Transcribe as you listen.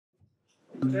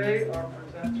Today, our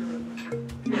presenter is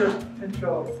Mr. Peter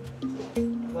Pinchot.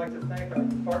 I'd like to thank our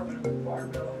Department of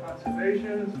Environmental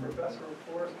Conservation, his Professor of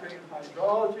Forestry and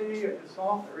Hydrology at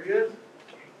USOM, there he is,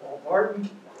 Paul Barton,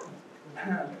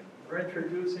 for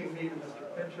introducing me to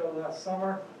Mr. Pinchot last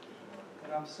summer.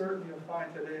 And I'm certain you'll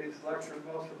find today's lecture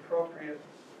most appropriate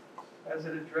as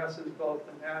it addresses both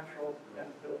the natural and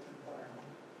built environment.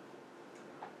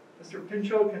 Mr.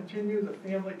 Pinchot continues a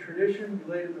family tradition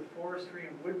related to forestry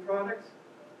and wood products,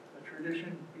 a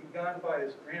tradition begun by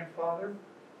his grandfather,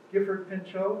 Gifford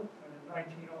Pinchot, when in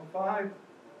 1905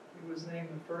 he was named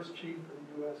the first chief of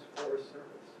the U.S. Forest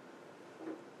Service.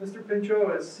 Mr.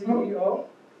 Pinchot is CEO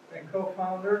and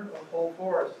co-founder of Whole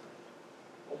Forest.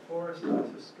 Whole Forest is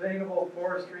a sustainable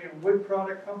forestry and wood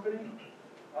product company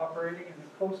operating in the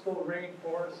coastal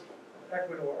rainforest of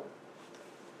Ecuador.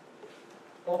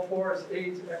 Whole Forest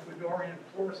aids Ecuadorian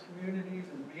forest communities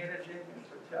in managing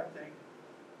and protecting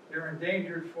their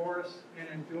endangered forests, and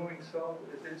in doing so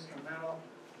is instrumental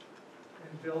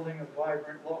in building a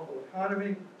vibrant local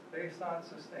economy based on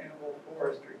sustainable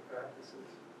forestry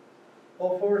practices.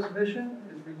 Whole Forest mission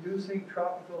is reducing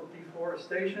tropical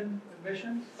deforestation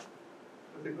emissions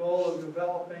with the goal of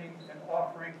developing and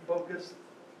offering focus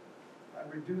on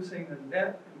reducing the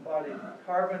net embodied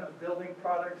carbon of building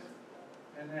products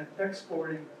and then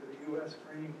exporting to the U.S.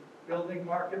 green building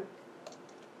market,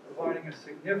 providing a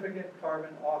significant carbon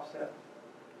offset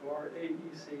to our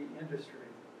AEC industry.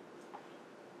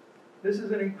 This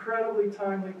is an incredibly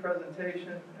timely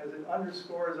presentation as it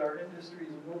underscores our industry's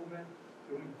movement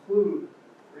to include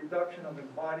reduction of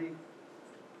embodied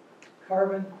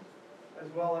carbon, as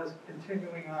well as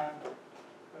continuing on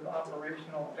with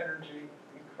operational energy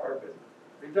and carbon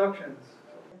reductions.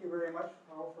 Thank you very much,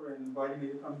 Paul, for inviting me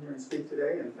to come here and speak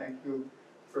today, and thank you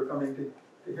for coming to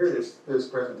hear this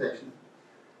presentation.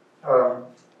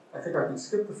 I think I can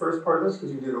skip the first part of this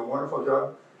because you did a wonderful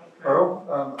job, Carl.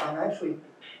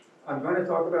 I'm going to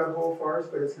talk about Whole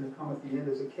Forest, but it's going to come at the end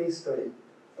as a case study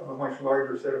of a much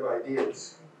larger set of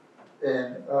ideas.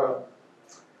 And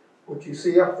what you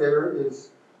see up there is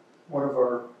one of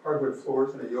our hardwood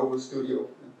floors in a yoga studio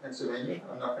in Pennsylvania.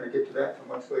 I'm not going to get to that till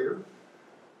much later.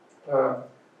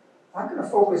 I'm going to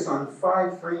focus on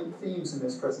 5 themes in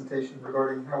this presentation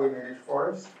regarding how we manage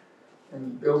forests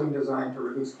and building design to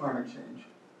reduce climate change.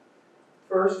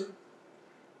 First,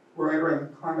 we're entering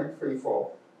climate free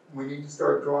fall. We need to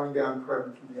start drawing down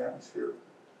carbon from the atmosphere,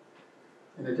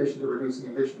 in addition to reducing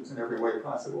emissions in every way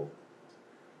possible.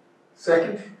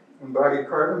 Second, embodied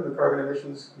carbon, the carbon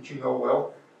emissions, which you know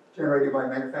well, generated by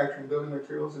manufacturing building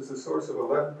materials, is the source of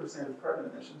 11% of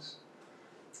carbon emissions.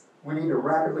 We need to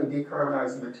rapidly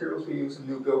decarbonize the materials we use in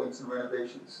new buildings and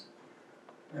renovations.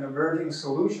 An emerging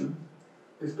solution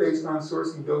is based on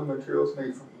sourcing building materials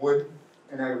made from wood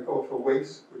and agricultural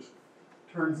waste, which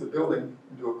turns the building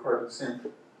into a carbon sink.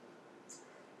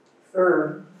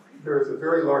 Third, there is a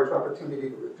very large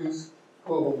opportunity to reduce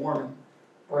global warming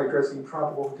by addressing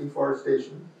tropical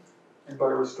deforestation and by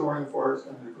restoring forest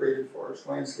and degraded forest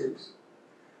landscapes.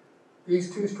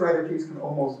 These 2 strategies can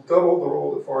almost double the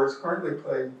role that forests currently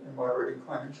play in moderating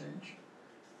climate change.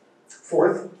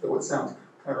 Fourth, though it sounds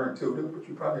counterintuitive, but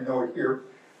you probably know it here,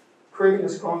 creating a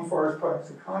strong forest products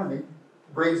economy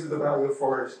raises the value of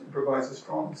forests and provides a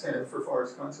strong incentive for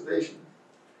forest conservation.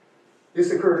 This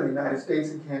occurred in the United States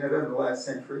and Canada in the last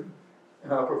century,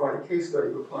 and I'll provide a case study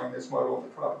of applying this model in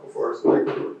the tropical forests of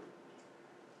Ecuador.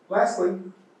 Lastly,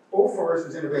 Whole Forest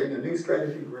is innovating a new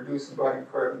strategy to reduce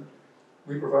embodied carbon.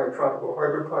 We provide tropical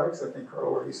hardwood products, I think Carl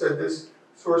already said this,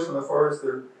 sourced from the forest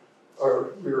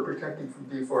we are protecting from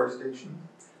deforestation.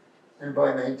 And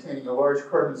by maintaining a large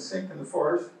carbon sink in the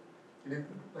forest and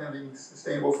implementing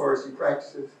sustainable forestry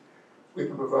practices, we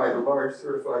can provide a large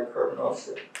certified carbon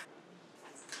offset.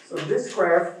 So this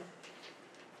graph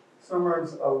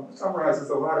summarizes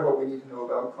a lot of what we need to know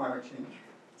about climate change.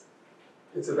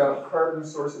 It's about carbon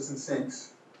sources and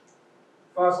sinks.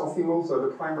 Fossil fuels are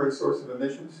the primary source of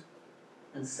emissions,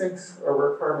 and sinks are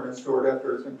where carbon is stored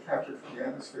after it's been captured from the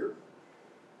atmosphere.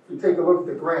 If you take a look at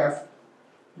the graph,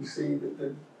 you see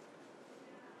that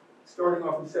starting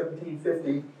off in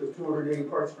 1750 with 280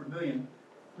 parts per million,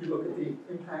 we look at the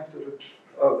impact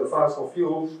of the fossil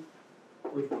fuels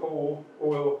with coal,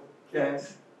 oil,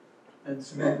 gas, and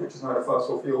cement, which is not a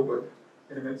fossil fuel, but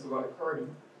it emits a lot of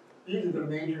carbon. These are the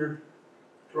major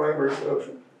drivers of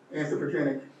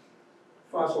anthropogenic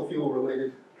fossil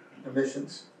fuel-related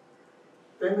emissions.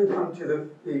 Then we come to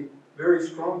the very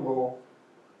strong role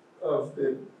of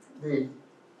the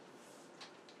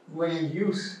land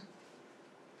use,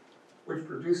 which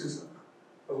produces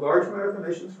a large amount of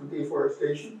emissions from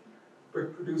deforestation,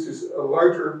 but produces a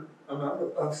larger amount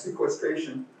of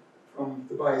sequestration from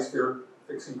the biosphere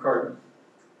fixing carbon.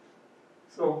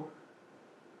 So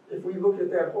if we look at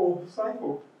that whole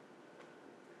cycle,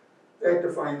 that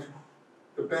defines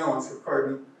the balance of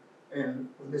carbon, and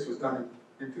when this was done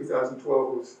in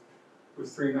 2012, it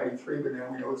was 393, but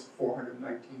now we know it's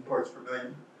 419 parts per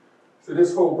million. So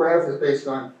this whole graph is based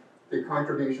on the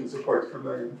contributions of parts per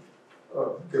million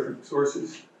of different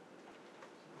sources.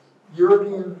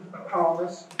 European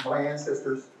colonists, my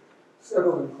ancestors,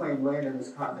 settled and claimed land in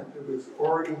this continent that was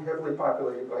already heavily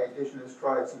populated by indigenous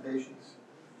tribes and nations.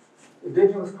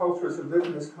 Indigenous cultures have lived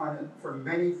in this continent for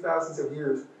many thousands of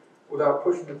years without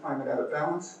pushing the climate out of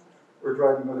balance or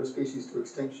driving other species to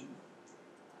extinction.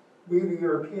 We, the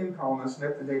European colonists,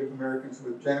 met the Native Americans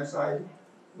with genocide,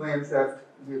 land theft,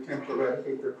 and the attempt to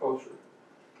eradicate their culture.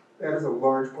 That is a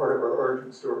large part of our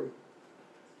origin story.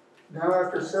 Now,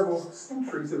 after several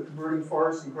centuries of converting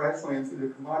forests and grasslands into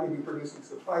commodity-producing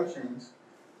supply chains,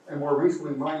 and more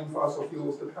recently mining fossil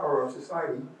fuels to power our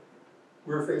society,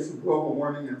 we're facing global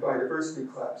warming and biodiversity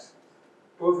collapse,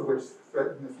 both of which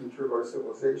threaten the future of our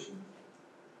civilization.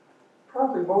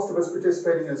 Probably most of us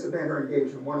participating in this event are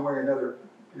engaged in one way or another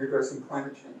in addressing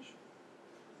climate change.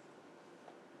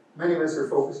 Many of us are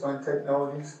focused on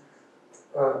technologies.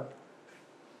 Many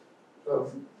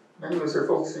of us are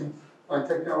focusing on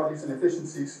technologies and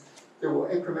efficiencies that will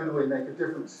incrementally make a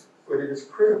difference. But it is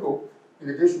critical, in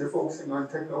addition to focusing on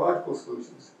technological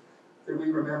solutions, that we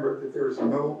remember that there is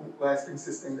no lasting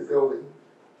sustainability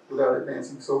without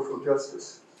advancing social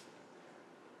justice.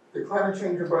 The climate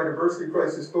change and biodiversity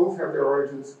crisis both have their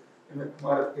origins in the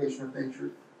commodification of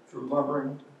nature through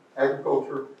lumbering,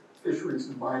 agriculture, fisheries,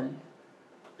 and mining.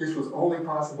 This was only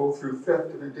possible through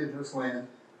theft of indigenous land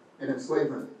and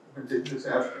enslavement of indigenous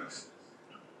Africans.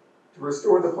 To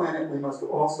restore the planet, we must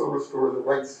also restore the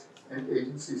rights and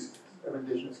agencies of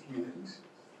indigenous communities.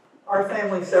 Our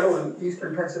family settled in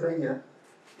eastern Pennsylvania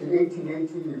in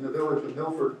 1818 in the village of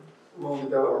Milford along the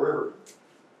Delaware River.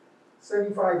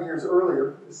 75 years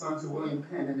earlier, the sons of William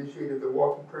Penn initiated the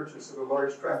walking purchase of a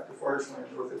large tract of forest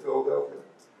land north of Philadelphia.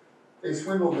 They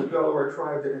swindled the Delaware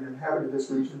tribe that had inhabited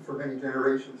this region for many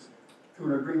generations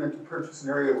through an agreement to purchase an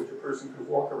area which a person could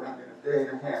walk around in a day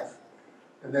and a half,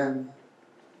 and then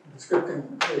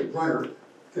conscripting a runner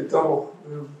to double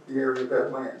the area of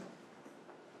that land.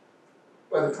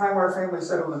 By the time our family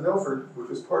settled in Milford, which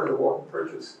was part of the walking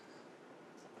purchase,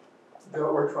 the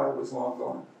Delaware tribe was long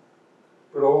gone.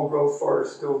 But old-growth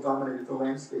forests still dominated the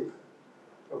landscape,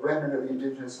 a remnant of the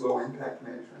indigenous low-impact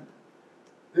management.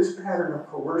 This pattern of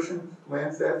coercion,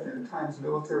 land theft, and at times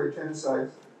military genocide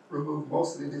removed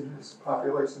most of the indigenous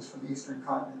populations from the eastern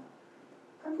continent.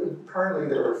 Currently,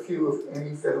 there are few, if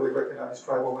any, federally recognized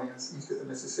tribal lands east of the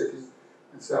Mississippi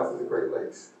and south of the Great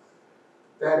Lakes.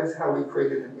 That is how we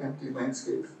created an empty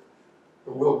landscape,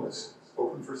 the wilderness,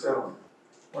 open for settlement.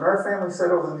 When our family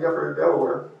settled in the upper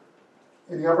Delaware,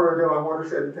 in the upper Delaware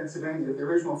watershed in Pennsylvania, the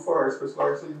original forest was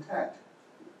largely intact.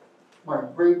 My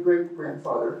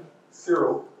great-great-grandfather,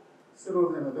 Cyril,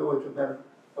 settled in the village of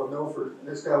Milford and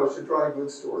established a dry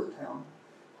goods store in town.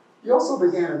 He also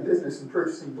began a business in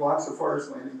purchasing blocks of forest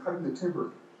land and cutting the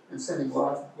timber and sending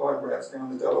log rafts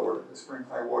down the Delaware in the spring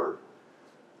high water.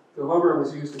 The lumber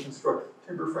was used to construct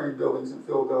timber frame buildings in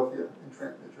Philadelphia and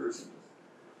Trenton, New Jersey.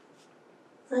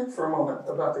 Think for a moment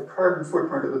about the carbon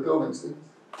footprint of the buildings that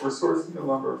were sourcing the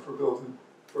lumber for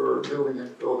building in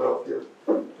Philadelphia.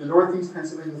 The northeast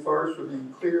Pennsylvania forests were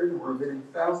being cleared and were emitting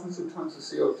thousands of tons of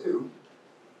CO2.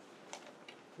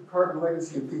 The carbon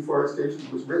legacy of deforestation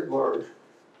was writ large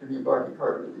in the embodied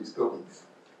carbon of these buildings.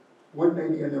 Wood may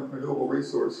be a renewable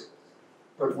resource,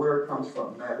 but where it comes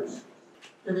from matters.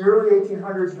 In the early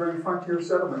 1800s, during frontier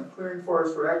settlement, clearing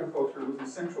forests for agriculture was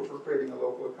essential for creating a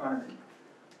local economy.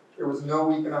 There was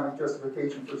no economic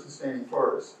justification for sustaining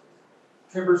forests.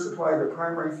 Timber supplied the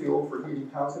primary fuel for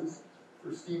heating houses,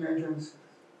 for steam engines,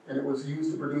 and it was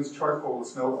used to produce charcoal to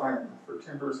smelt iron, for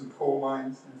timbers and coal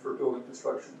mines, and for building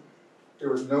construction.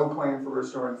 There was no plan for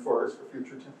restoring forests for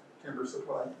future timber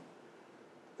supply.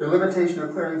 The limitation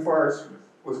of clearing forests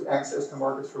was access to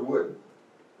markets for wood.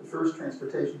 The first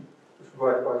transportation was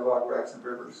provided by log rafts and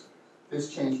rivers.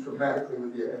 This changed dramatically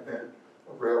with the advent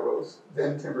of railroads.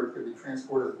 Then timber could be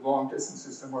transported long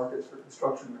distances to markets for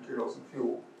construction materials and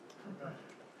fuel.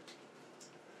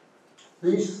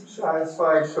 These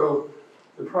slides show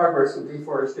the progress of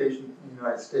deforestation in the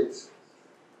United States.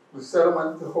 With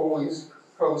settlement, the whole east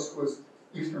coast was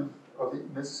eastern of the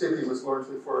Mississippi was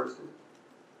largely forested.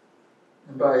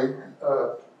 And by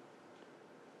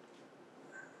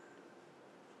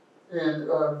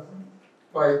the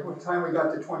time we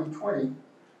got to 2020,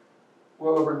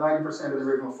 well over 90% of the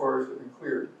original forest had been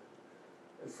cleared.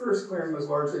 At first, clearing was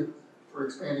largely for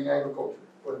expanding agriculture,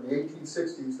 but in the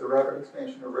 1860s, the rapid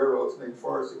expansion of railroads made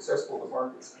forests accessible to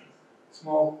markets.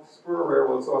 Small spur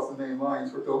railroads off the main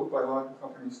lines were built by logging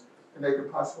companies to make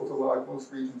it possible to log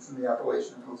most regions in the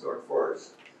Appalachian and Ozark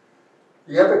forests.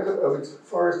 The epoch of its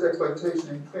forest exploitation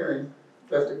and clearing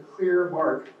left a clear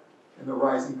mark in the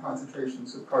rising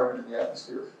concentrations of carbon in the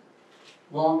atmosphere.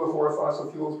 Long before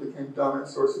fossil fuels became the dominant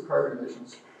source of carbon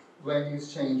emissions, land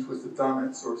use change was the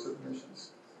dominant source of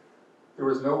emissions. There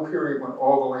was no period when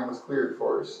all the land was cleared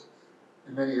forests.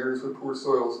 In many areas with poor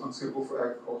soils unsuitable for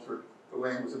agriculture, the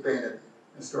land was abandoned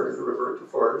and started to revert to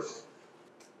forest.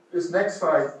 This next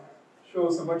slide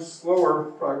shows the much slower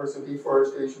progress of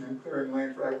deforestation and clearing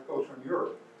land for agriculture in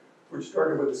Europe, which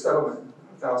started with the settlement in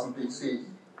 1000 BC.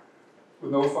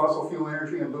 With no fossil fuel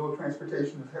energy and little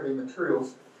transportation of heavy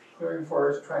materials, clearing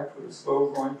forests tracked with a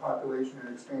slow-growing population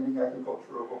and expanding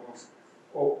agriculture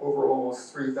over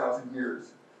almost 3,000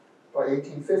 years. By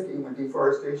 1850, when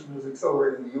deforestation was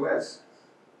accelerated in the U.S.,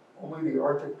 only the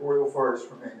Arctic boreal forest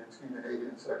remained in Scandinavia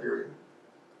and Siberia.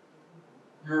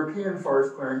 European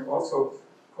forest clearing also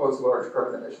caused large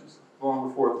carbon emissions, long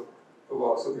before the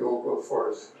loss of the old-growth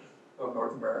forests of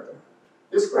North America.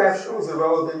 This graph shows the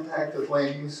relative impact of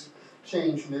land use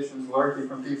change emissions largely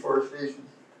from deforestation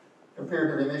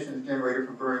compared to the emissions generated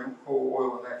from burning coal,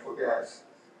 oil, and natural gas.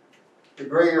 The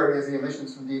gray area is the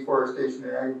emissions from deforestation in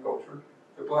agriculture.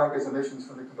 The black is emissions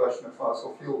from the combustion of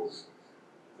fossil fuels.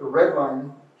 The red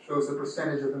line shows the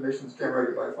percentage of emissions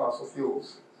generated by fossil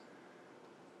fuels.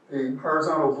 The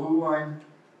horizontal blue line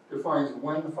defines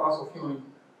when the fossil fuel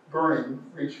burning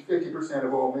reached 50%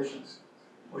 of all emissions,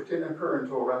 which didn't occur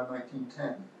until around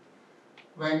 1910.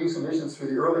 Land use emissions through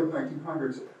the early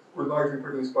 1900s were largely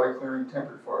produced by clearing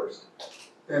temperate forest.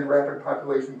 Then rapid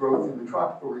population growth in the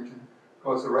tropical region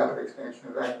caused the rapid expansion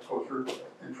of agriculture,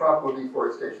 and tropical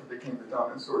deforestation became the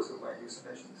dominant source of land use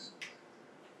emissions.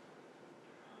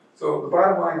 So the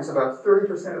bottom line is about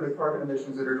 30% of the carbon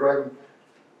emissions that are driving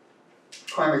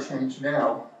climate change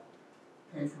now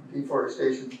came from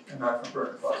deforestation and not from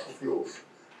burning fossil fuels.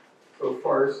 So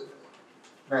forests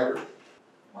matter.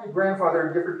 My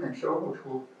grandfather, Gifford Pinchot, which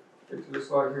we'll get to the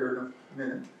slide here in a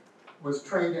minute, was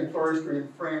trained in forestry in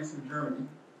France and Germany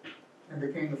and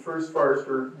became the first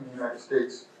forester in the United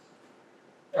States.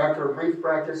 After a brief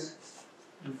practice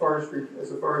in forestry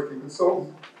as a forestry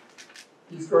consultant,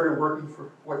 he started working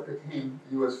for what became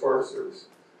the U.S. Forest Service.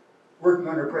 Working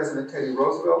under President Teddy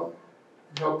Roosevelt,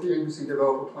 he helped the agency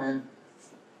develop a plan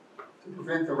to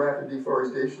prevent the rapid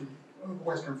deforestation of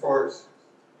western forests.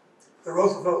 The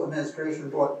Roosevelt administration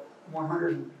brought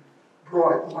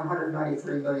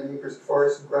 193 million acres of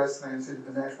forest and grasslands into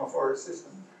the national forest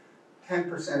system,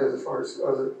 10% of the forests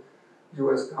of the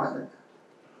U.S. continent.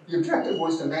 The objective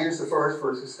was to manage the forest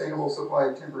for a sustainable supply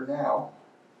of timber now,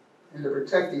 and to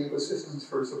protect the ecosystems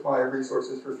for a supply of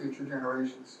resources for future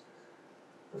generations.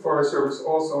 The Forest Service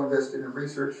also invested in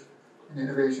research and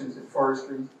innovations in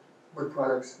forestry, wood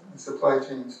products, and supply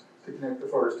chains to connect the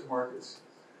forest to markets.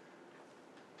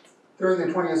 During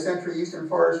the 20th century, eastern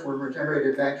forests were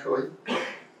regenerated naturally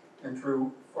and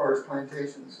through forest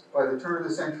plantations. By the turn of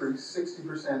the century,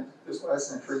 60% this last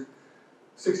century,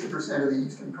 60% of the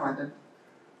eastern continent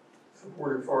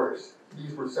supported forests.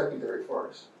 These were secondary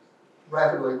forests,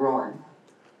 rapidly growing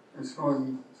and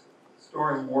storing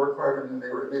more carbon than they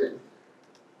were emitting.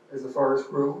 As the forest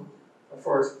grew, a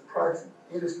forest products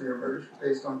industry emerged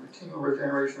based on continual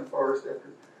regeneration of forest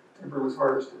after timber was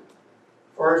harvested.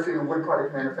 Forestry and wood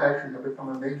product manufacturing have become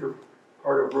a major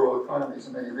part of rural economies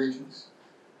in many regions.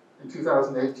 In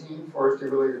 2018,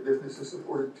 forestry-related businesses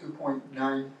supported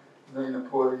 2.9 million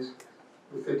employees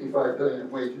with $55 billion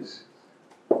in wages.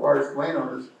 Forest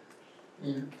landowners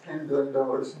need $10 billion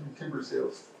in timber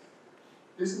sales.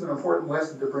 This is an important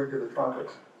lesson to bring to the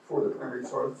tropics before the primary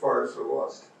forests are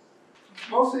lost.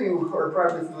 Most of you are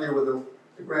probably familiar with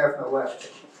the graph on the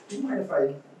left. Do you mind if I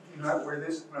do not wear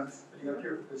this when I'm sitting up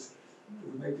here, because it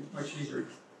would make it much easier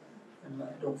and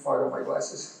I don't fog up my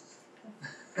glasses.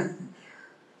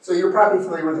 So you're probably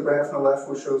familiar with the graph on the left,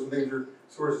 which shows major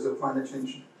sources of climate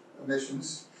change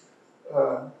emissions. Am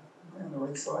I on the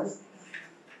right slide?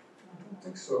 I don't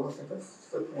think so. I think I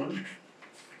flipped one.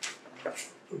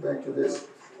 Go back to this.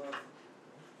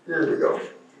 Here we go.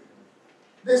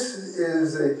 This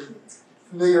is a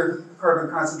familiar carbon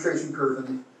concentration curve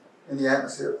in the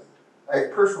atmosphere. I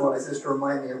personalized this to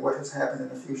remind me of what has happened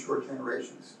in a few short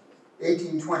generations.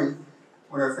 1820,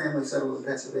 when our family settled in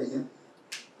Pennsylvania,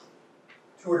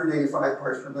 285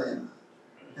 parts per million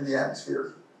in the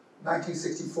atmosphere.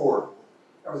 1964,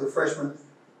 I was a freshman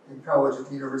in college at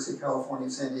the University of California,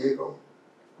 San Diego.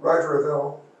 Roger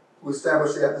Revelle, who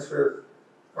established the atmospheric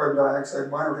carbon dioxide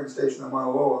monitoring station in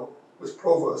Mauna Loa was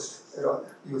provost at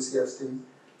UCSD and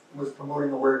was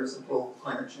promoting awareness of global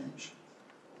climate change.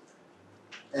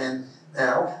 And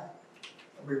now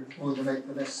we're going to make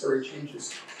the necessary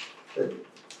changes that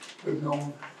we've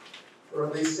known for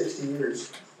at least 60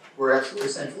 years were absolutely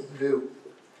essential to do.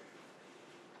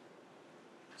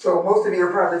 So most of you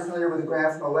are probably familiar with the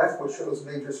graph on the left, which shows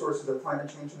major sources of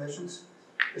climate change emissions.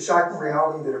 The shocking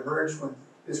reality that emerged when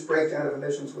this breakdown of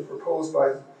emissions was proposed by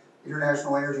the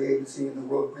International Energy Agency and the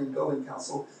World Green Building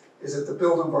Council is that the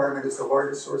built environment is the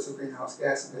largest source of greenhouse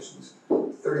gas emissions,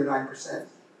 39%. The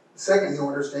second new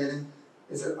understanding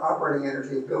is that operating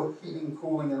energy of built heating,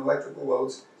 cooling, and electrical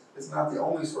loads is not the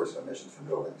only source of emissions from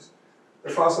buildings. The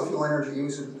fossil fuel energy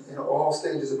used in all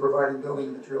stages of providing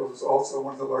building materials is also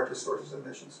one of the largest sources of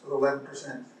emissions, with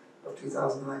 11% of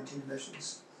 2019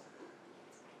 emissions.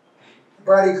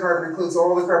 Embodied carbon includes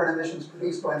all the carbon emissions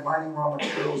produced by mining raw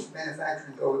materials,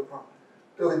 manufacturing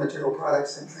building material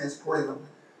products, and transporting them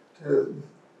to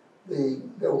the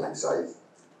building site.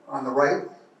 On the right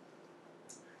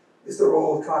is the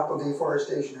role of tropical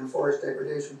deforestation and forest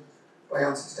degradation by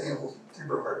unsustainable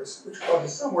timber harvest, which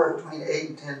causes somewhere between 8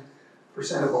 and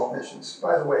 10% of all emissions.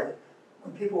 By the way,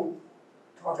 when people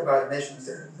talk about emissions,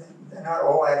 they're not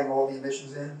all adding all the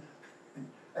emissions in.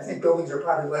 I think buildings are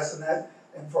probably less than that,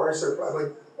 and forests are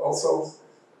probably also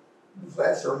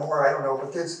less or more, I don't know, but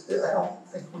I don't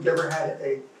think we've ever had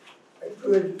a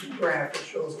good graph that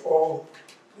shows all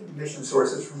the emission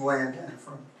sources from land and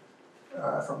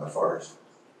from the forest.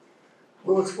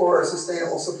 We'll explore a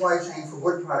sustainable supply chain for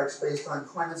wood products based on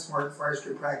climate-smart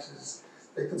forestry practices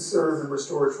that conserve and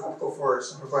restore tropical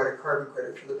forests and provide a carbon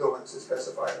credit for the buildings that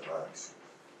specify the products.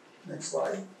 Next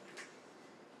slide.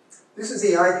 This is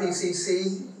the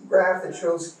IPCC graph that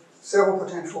shows several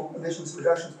potential emissions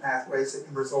reduction pathways that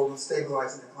can result in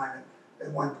stabilizing the climate at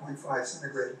 1.5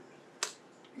 centigrade.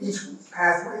 Each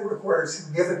pathway requires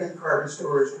significant carbon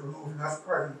storage to remove enough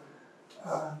carbon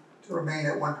to remain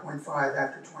at 1.5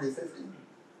 after 2050.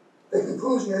 The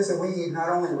conclusion is that we need not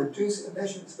only reduce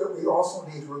emissions, but we also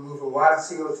need to remove a lot of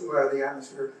CO2 out of the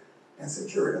atmosphere and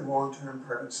secure it in long-term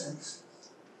carbon sinks.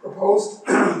 Proposed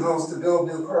goals to build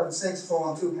new carbon sinks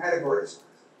fall in two categories: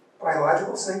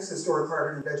 biological sinks that store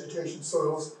carbon in vegetation,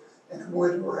 soils, and in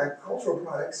wood or agricultural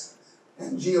products,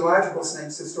 and geological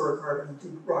sinks that store carbon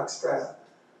in deep rock strata.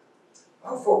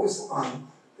 I'll focus on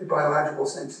the biological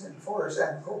sinks in forest,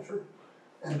 agriculture,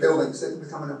 and buildings that can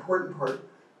become an important part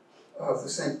of the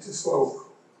sink to slow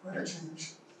climate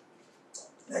change.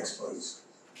 Next, please.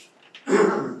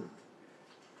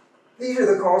 These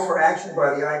are the calls for action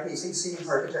by the IPCC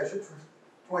Architecture for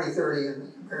 2030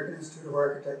 and the American Institute of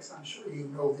Architects. I'm sure you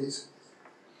know these.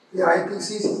 The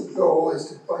IPCC goal is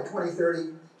to, by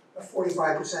 2030, a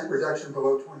 45% reduction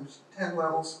below 2010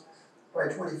 levels. By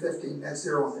 2050, net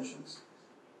zero emissions.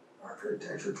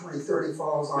 Architecture 2030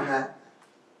 follows on that.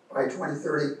 By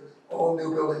 2030, all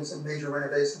new buildings and major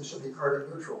renovations should be carbon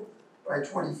neutral. By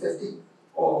 2050,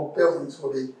 all buildings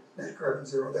will be net carbon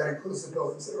zero. That includes the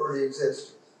buildings that already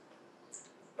exist.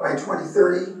 By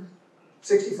 2030,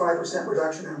 65%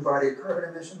 reduction in embodied carbon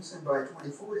emissions, and by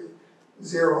 2040,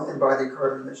 zero embodied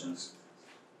carbon emissions.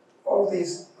 All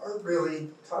these are really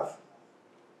tough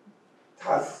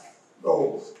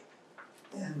goals.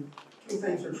 And two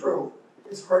things are true.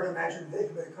 It's hard to imagine they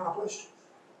can be accomplished,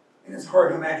 and it's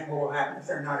hard to imagine what will happen if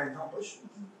they're not accomplished.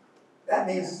 That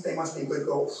means they must be good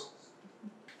goals.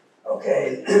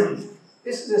 Okay,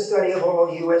 this is a study of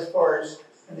all U.S. forests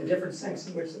and the different sinks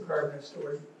in which the carbon is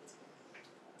stored.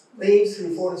 Leaves,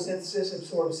 through photosynthesis,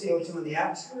 absorb CO2 in the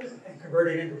atmosphere and convert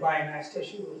it into biomass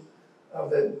tissue of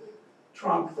the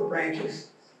trunk, the branches,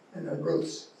 and the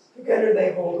roots. Together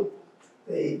they hold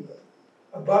the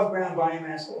above ground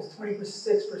biomass holds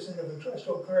 26% of the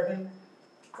threshold carbon,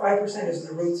 5% is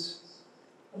in the roots,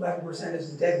 11%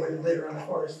 is in deadwood and litter on the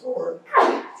forest floor,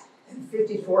 and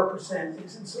 54%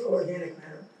 is in soil organic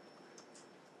matter.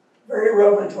 Very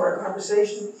relevant to our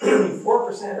conversation, 4%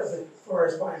 of the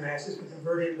forest biomass has been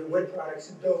converted into wood products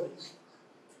and buildings.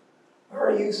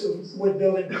 Our use of wood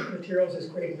building materials has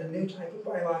created a new type of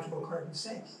biological carbon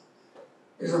sink.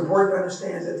 It is important to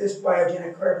understand that this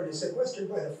biogenic carbon is sequestered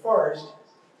by the forest,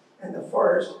 and the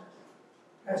forest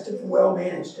has to be well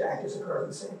managed to act as a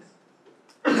carbon sink.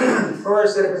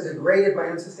 Forests that have been degraded by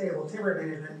unsustainable timber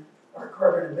management are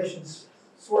carbon emissions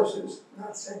sources,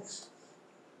 not sinks.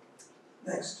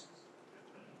 Next.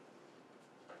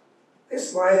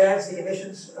 This slide adds the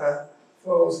emissions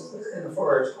flows in the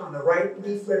forest. On the right,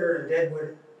 leaf litter and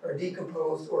deadwood are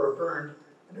decomposed or are burned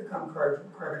and become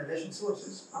carbon emission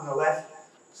sources. On the left,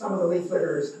 some of the leaf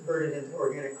litter is converted into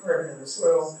organic carbon in the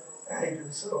soil, adding to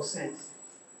the soil sink.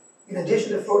 In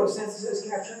addition to photosynthesis,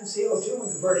 capturing CO2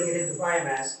 and converting it into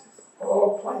biomass,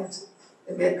 all plants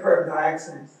emit carbon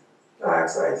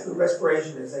dioxide through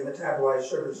respiration as they metabolize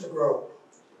sugars to grow.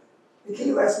 The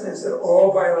key lesson is that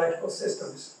all biological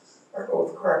systems are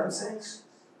both carbon sinks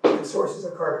and sources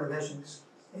of carbon emissions.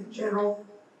 In general,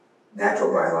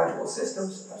 natural biological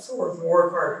systems absorb more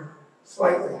carbon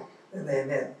slightly than they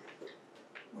emit.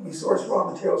 When we source raw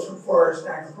materials from forests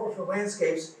and agricultural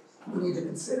landscapes, we need to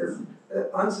consider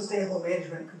that unsustainable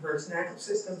management converts natural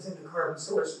systems into carbon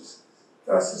sources.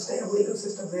 Thus, sustainable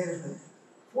ecosystem management,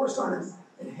 forced on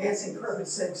enhancing carbon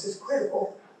sinks, is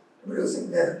critical in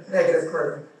reducing negative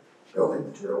carbon building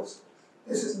materials.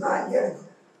 This is not yet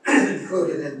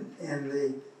included in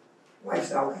the life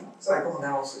cycle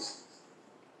analysis.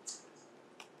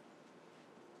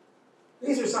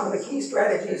 These are some of the key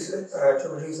strategies to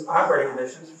reduce operating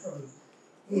emissions from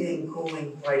heating,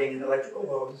 cooling, lighting, and electrical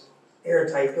loads,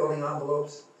 airtight building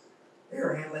envelopes,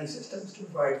 air handling systems to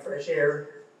provide fresh air,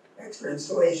 extra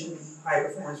insulation,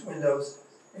 high-performance windows,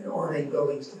 and orienting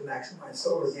buildings to maximize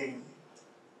solar gain.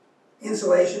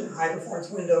 Insulation,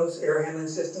 high-performance windows, air handling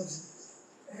systems,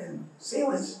 and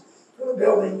sealants for the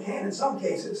building can, in some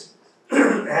cases,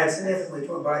 add significantly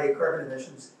to embodied carbon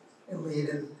emissions and lead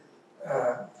in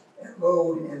and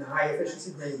load in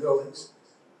high-efficiency green buildings.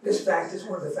 This fact is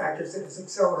one of the factors that is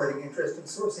accelerating interest in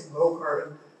sourcing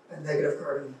low-carbon and negative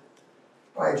carbon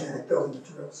biogenic building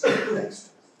materials. Next.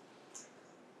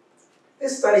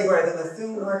 This study by the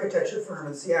Methuen architecture firm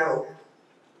in Seattle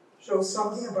shows some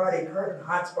of the embodied carbon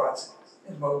hotspots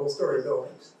in multiple-story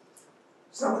buildings.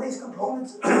 Some of these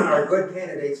components are good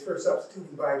candidates for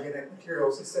substituting biogenic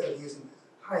materials instead of using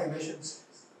high-emissions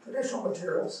traditional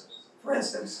materials. For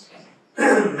instance,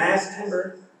 mass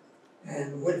timber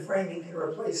and wood framing can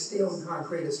replace steel and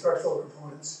concrete as structural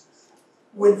components.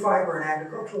 Wood fiber and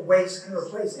agricultural waste can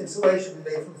replace insulation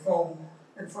made from foam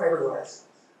and fiberglass.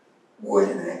 Wood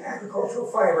and agricultural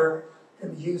fiber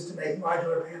can be used to make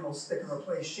modular panels that can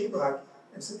replace sheetrock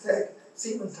and synthetic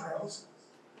ceiling tiles.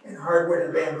 And hardwood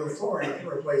and bamboo flooring can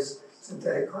replace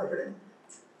synthetic carpeting.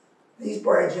 These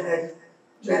biogenic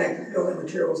building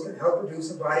materials can help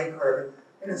reduce embodied carbon,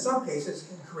 and in some cases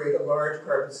can create a large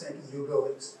carbon sink in new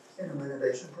buildings and in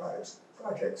renovation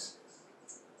projects.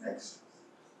 Next.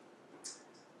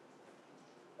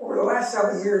 Over the last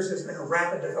several years, there's been a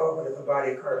rapid development of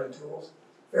embodied carbon tools,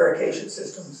 verification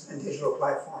systems, and digital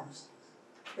platforms.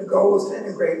 The goal is to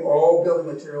integrate all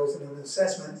building materials in an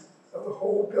assessment of the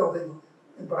whole building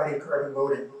embodied carbon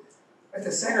loading. At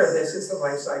the center of this is the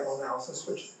life cycle analysis,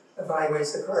 which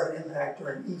evaluates the carbon impact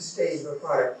during each stage of a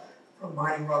product, from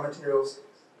mining raw materials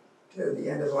to the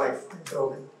end of life of the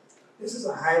building. This is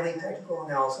a highly technical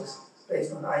analysis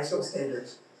based on ISO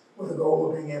standards, with the goal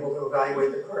of being able to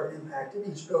evaluate the carbon impact of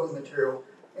each building material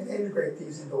and integrate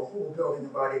these into a whole building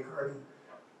embodied carbon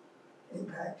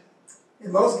impact.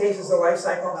 In most cases, the life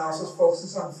cycle analysis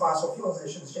focuses on fossil fuel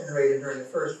emissions generated during the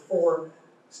first 4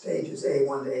 stages,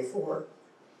 A1 to A4.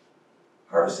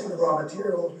 Harvesting the raw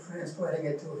material, transplanting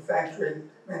it to a factory,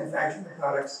 manufacturing the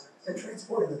products, and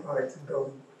transporting the product to the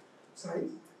building site.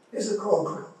 This is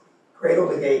called cradle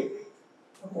to gate.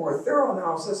 A more thorough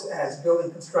analysis adds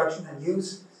building construction and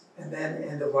use, and then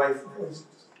end of life with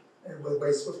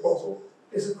waste disposal.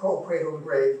 This is called cradle to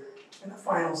grave. And the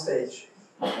final stage,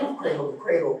 cradle to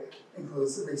cradle,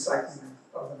 includes the recycling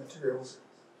of the materials.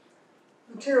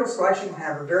 Material selection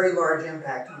have a very large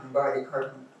impact on the embodied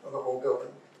carbon of the whole building.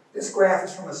 This graph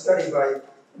is from a study by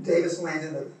Davis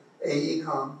Landon of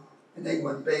AECOM in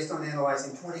England, based on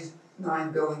analyzing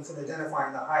 29 buildings and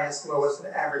identifying the highest, lowest,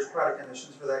 and average product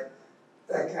emissions for that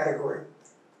category.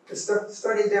 The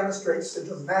study demonstrates the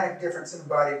dramatic difference in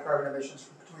embodied carbon emissions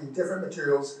between different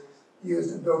materials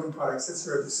used in building products that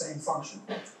serve the same function.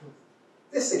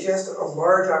 This suggests a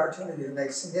large opportunity to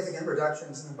make significant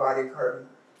reductions in embodied carbon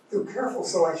through careful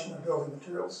selection of building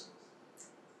materials.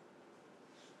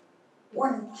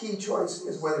 One key choice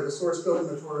is whether to source building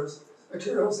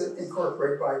materials that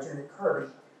incorporate biogenic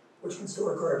carbon, which can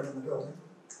store carbon in the building.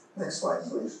 Next slide,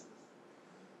 please.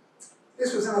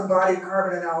 This was an embodied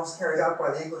carbon analysis carried out by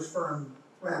the English firm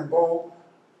Ramboll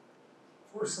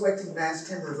for selecting mass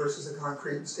timber versus a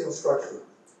concrete and steel structure.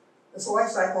 This life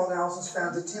cycle analysis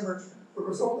found that timber would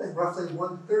result in roughly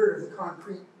 1/3 of the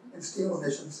concrete and steel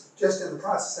emissions just in the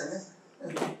processing,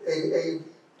 and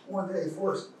A1 to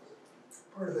A4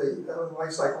 part of the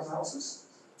life cycle analysis.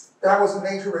 That was a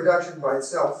major reduction by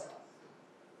itself.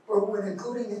 But when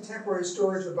including the temporary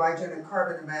storage of biogenic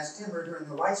carbon and mass timber during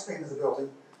the lifespan of the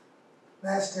building,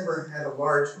 mass timber had a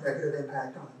large negative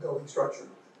impact on the building structure.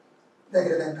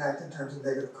 Negative impact in terms of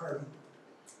negative carbon.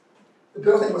 The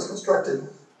building was constructed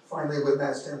Finally, wood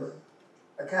mass timber.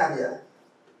 A caveat.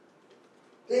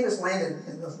 Davis Landon,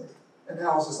 in the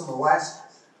analysis on the last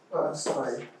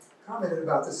slide, commented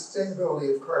about the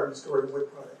sustainability of carbon stored in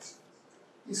wood products.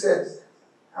 He said,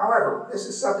 however, this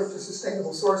is subject to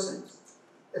sustainable sourcing.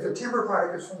 If a timber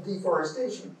product is from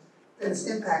deforestation, then its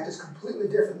impact is completely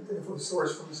different than if it was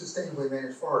sourced from a sustainably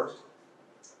managed forest.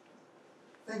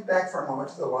 Think back for a moment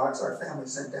to the logs our family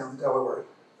sent down to Delaware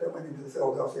that went into the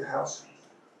Philadelphia house.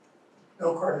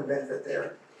 No carbon benefit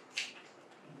there.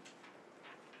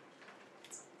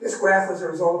 This graph was a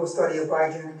result of a study of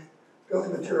biogenic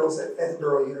building materials at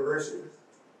Edinburgh University.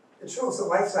 It shows the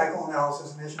life cycle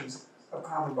analysis emissions of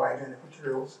common biogenic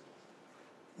materials.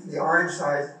 In the orange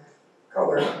side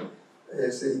color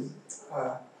is the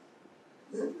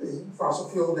fossil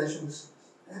fuel emissions,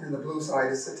 and in the blue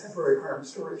side is the temporary carbon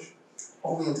storage,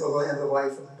 only until the end of the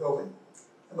life of the building,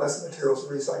 unless the materials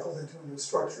are recycled into a new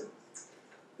structure.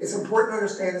 It's important to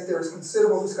understand that there is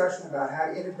considerable discussion about how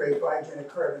to integrate biogenic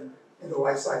carbon into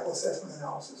life cycle assessment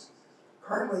analysis.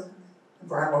 Currently,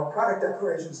 environmental product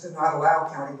declarations do not allow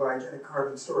counting biogenic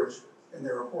carbon storage in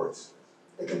their reports.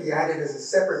 It can be added as a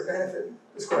separate benefit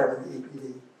described in the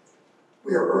EPD.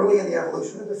 We are early in the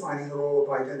evolution of defining the role of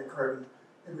biogenic carbon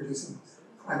in reducing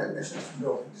climate emissions from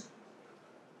buildings.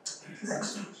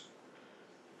 Next.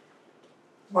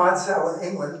 Modsal in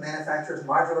England manufactures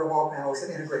modular wall panels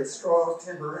that integrate straw,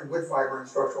 timber, and wood fiber in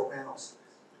structural panels.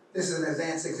 This is an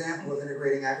advanced example of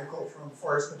integrating agricultural and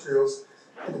forest materials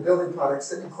into building products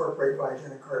that incorporate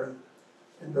biogenic carbon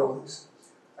in buildings.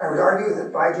 I would argue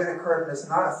that biogenic carbon is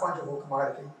not a fungible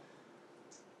commodity.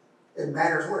 It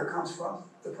matters where it comes from.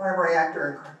 The primary actor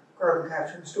in carbon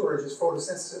capture and storage is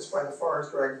photosynthesis by the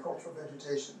forest or agricultural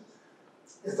vegetation.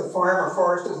 If the farm or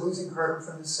forest is losing carbon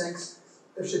from its sinks,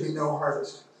 there should be no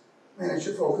harvest. Man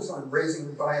should focus on raising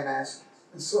the biomass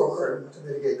and soil carbon to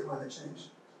mitigate climate change.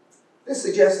 This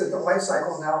suggests that the life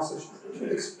cycle analysis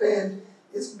should expand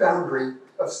its boundary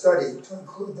of study to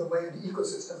include the land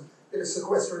ecosystem that is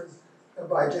sequestering a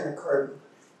biogenic carbon.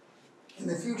 In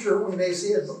the future, we may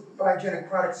see a biogenic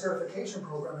product certification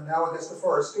program analogous to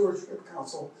Forest Stewardship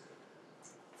Council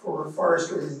for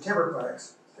forestry and timber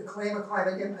products. To claim a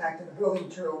climate impact in a building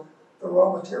material, the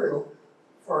raw material,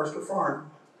 forest or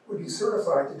farm, would be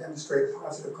certified to demonstrate a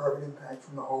positive carbon impact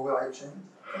from the whole value chain,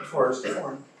 from forest to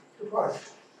farm to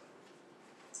product.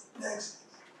 Next.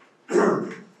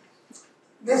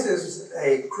 This is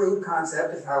a crude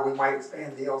concept of how we might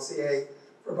expand the LCA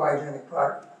for biogenic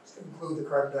products to include the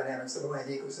carbon dynamics of the land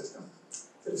ecosystem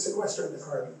that is sequestering the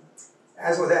carbon.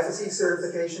 As with FSC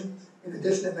certification, in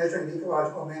addition to measuring the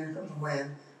ecological management of the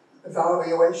land,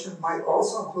 evaluation might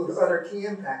also include other key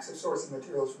impacts of sourcing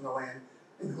materials from the land,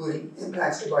 including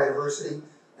impacts to biodiversity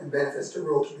and benefits to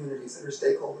rural communities that are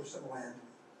stakeholders of the land.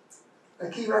 A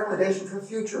key recommendation for the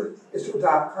future is to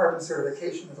adopt carbon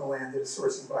certification of the land that is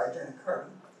sourcing biogenic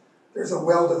carbon. There's a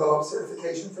well-developed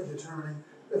certification for determining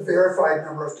the verified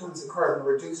number of tons of carbon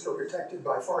reduced or protected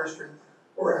by forestry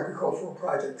or agricultural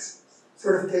projects.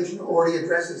 Certification already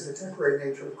addresses the temporary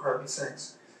nature of carbon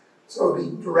sinks, so it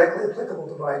would be directly applicable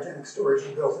to biogenic storage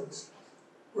in buildings.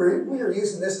 We are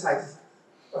using this type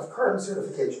of carbon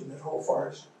certification at whole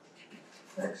forest.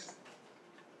 Next.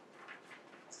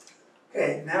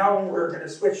 Okay, now we're going to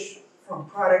switch from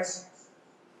products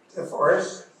to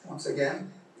forests once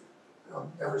again. I'll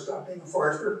never stop being a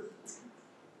forester.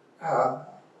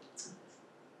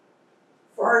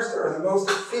 Forests are the most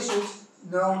efficient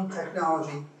known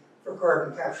technology for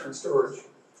carbon capture and storage.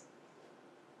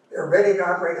 They're ready to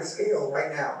operate at scale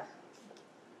right now.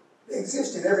 They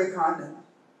exist in every continent.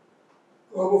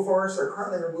 Global forests are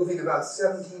currently removing about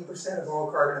 17% of all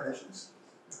carbon emissions.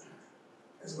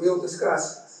 As we'll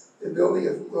discuss, the ability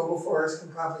of global forests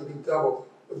can probably be doubled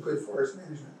with good forest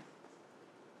management.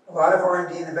 A lot of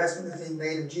R&D and investment is being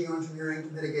made in geoengineering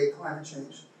to mitigate climate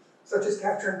change, such as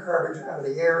capturing carbon out of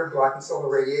the air, blocking solar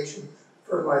radiation,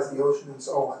 fertilizing the ocean, and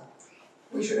so on.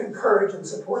 We should encourage and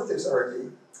support this R&D,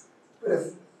 but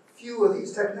if few of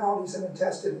these technologies have been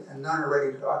tested and none are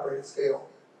ready to operate at scale,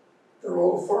 the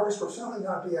role of forests will certainly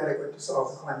not be adequate to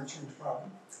solve the climate change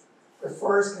problem. But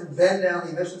forests can bend down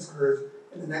the emissions curve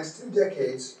in the next 2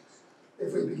 decades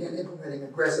if we begin implementing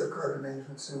aggressive carbon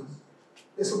management soon.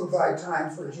 This will provide time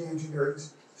for geoengineering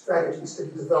strategies to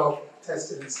be developed,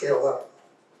 tested, and scaled up.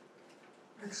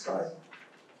 Next slide.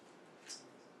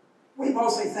 We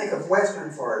mostly think of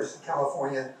western forests,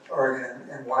 California, Oregon,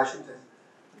 and Washington,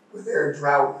 with their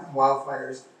drought and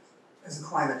wildfires as a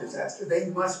climate disaster. They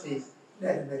must be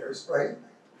net emitters, right? You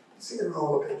see it in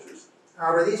all the pictures.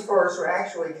 However, these forests are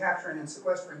actually capturing and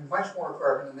sequestering much more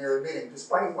carbon than they're emitting,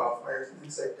 despite wildfires and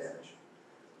insect damage.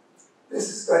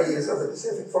 This study is of the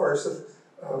Pacific forests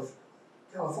of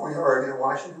California, Oregon, and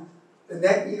Washington. The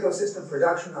net ecosystem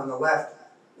production on the left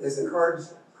is the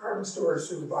carbon storage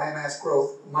through biomass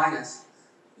growth minus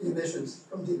the emissions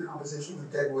from decomposition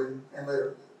of dead wood and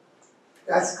litter.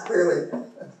 That's clearly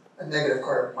a negative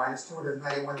carbon, minus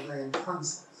 291 million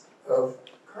tons of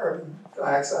carbon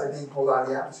dioxide being pulled out of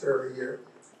the atmosphere every year.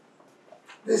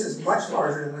 This is much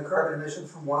larger than the carbon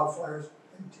emissions from wildfires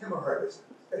and timber harvest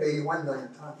at 81 million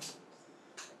tons.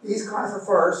 These conifer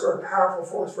forests are a powerful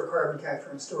force for carbon capture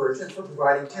and storage and for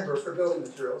providing timber for building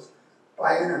materials,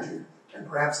 bioenergy, and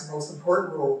perhaps the most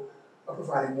important role of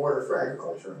providing water for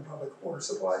agriculture and public water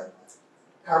supply.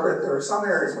 However, there are some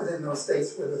areas within those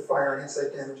states where the fire and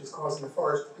insect damage is causing the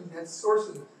forest to be net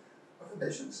sources of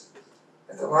emissions.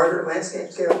 At the larger landscape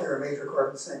scale, they're a major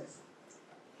carbon sink.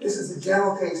 This is the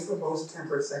general case for most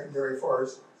temperate secondary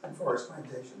forests and forest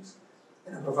plantations,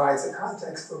 and it provides a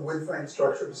context for wood frame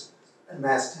structures and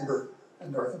mass timber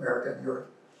in North America and Europe.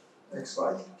 Next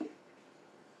slide.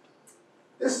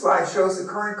 This slide shows the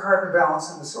current carbon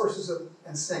balance and the sources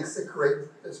and sinks that create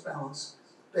this balance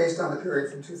based on the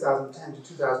period from 2010 to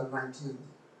 2019.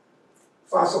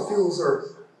 Fossil fuels are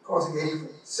causing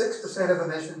 86% of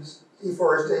emissions,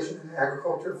 deforestation and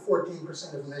agriculture,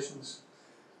 14% of emissions.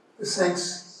 The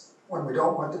sinks, when we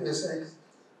don't want to be a sink,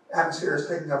 atmosphere is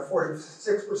taking up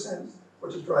 46%,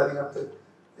 which is driving up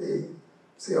the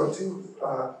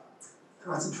CO2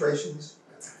 concentrations.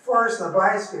 Forests in the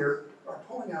biosphere are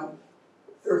pulling out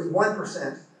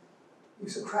 31%. You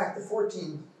subtract the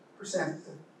 14% that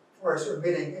forests are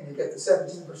emitting, and you get the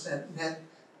 17% net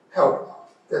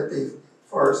help that the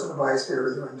forests in the biosphere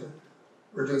are doing to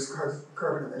reduce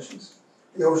carbon emissions.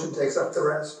 The ocean takes up the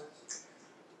rest.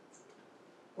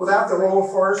 Without the role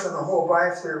of forests in the whole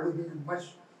biosphere, we'd be in much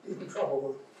deeper trouble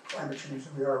with climate change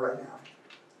than we are right now.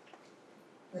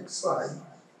 Next slide.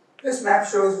 This map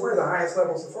shows where the highest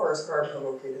levels of forest carbon are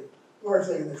located,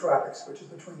 largely in the tropics, which is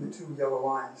between the two yellow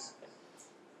lines.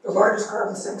 The largest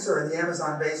carbon sinks are in the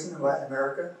Amazon basin in Latin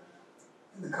America,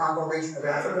 in the Congo region of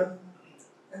Africa,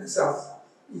 and in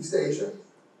Southeast Asia.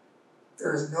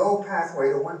 There is no pathway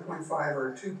to 1.5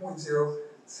 or 2.0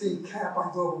 C cap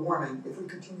on global warming if we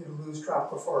continue to lose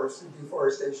tropical forests through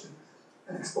deforestation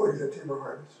and exploitative timber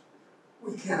harvest.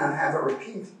 We cannot have a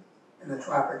repeat in the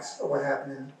tropics of what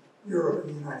happened in Europe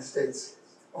and the United States,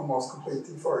 almost complete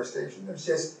deforestation. There's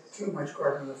just too much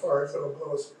carbon in the forest that will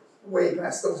blow us way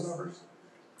past those numbers.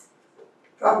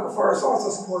 Tropical forests also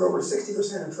support over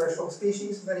 60% of terrestrial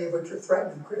species, many of which are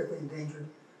threatened and critically endangered.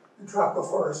 And tropical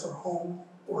forests are home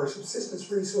or a subsistence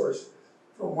resource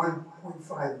for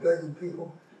 1.5 billion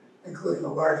people, including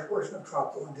a large portion of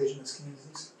tropical indigenous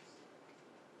communities.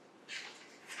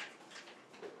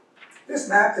 This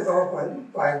map,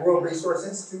 developed by World Resource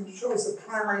Institute, shows the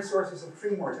primary sources of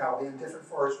tree mortality in different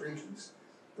forest regions,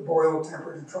 the boreal,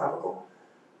 temperate, and tropical.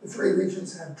 The three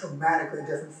regions have dramatically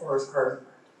different forest carbon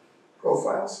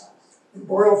profiles. In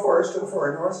boreal forest to the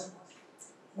far north,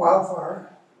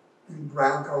 wildfire, in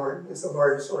brown color, is the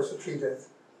largest source of tree death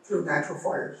through natural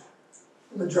fires.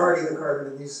 The majority of the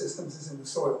carbon in these systems is in the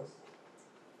soil.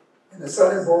 In the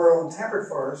southern boreal and temperate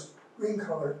forest, green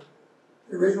color,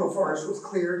 the original forest was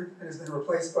cleared and has been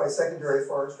replaced by secondary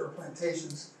forest or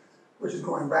plantations, which is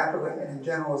growing rapidly and in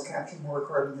general is capturing more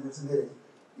carbon than it's emitting,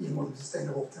 even with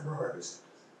sustainable timber harvest.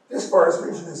 This forest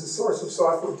region is a source of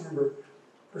softwood timber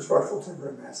for structural timber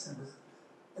and mass timber.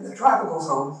 In the tropical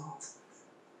zone,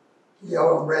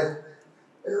 yellow and red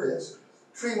areas,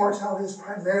 tree mortality is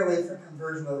primarily from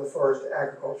conversion of the forest to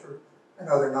agriculture and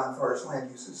other non-forest land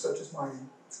uses, such as mining.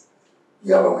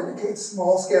 Yellow indicates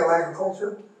small-scale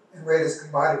agriculture, and red is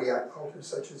commodity agriculture,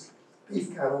 such as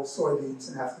beef cattle,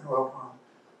 soybeans, and African oil palm,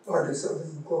 largely served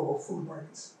in global food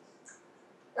markets.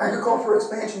 Agricultural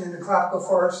expansion into tropical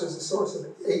forests is a source of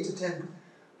 8 to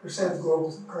 10% of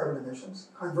global carbon emissions.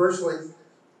 Conversely,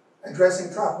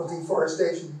 addressing tropical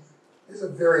deforestation is a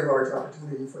very large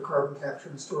opportunity for carbon capture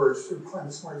and storage through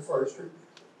climate-smart forestry,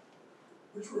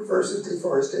 which reverses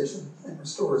deforestation and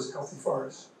restores healthy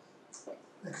forests.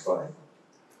 Next slide.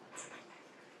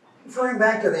 Referring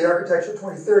back to the Architecture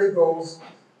 2030 goals,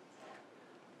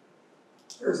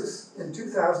 there's this, in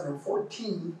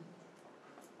 2014,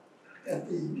 at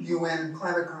the UN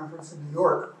Climate Conference in New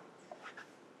York,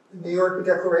 the New York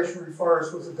Declaration on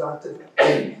Forests was adopted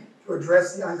to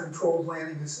address the uncontrolled land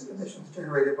emissions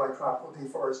generated by tropical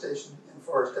deforestation and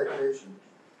forest degradation.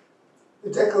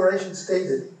 The declaration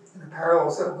stated, in a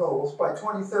parallel set of goals, by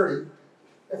 2030,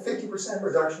 a 50%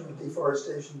 reduction of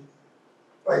deforestation,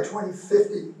 by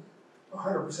 2050,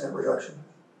 100% reduction.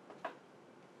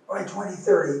 By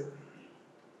 2030,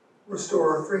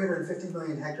 restore 350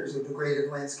 million hectares of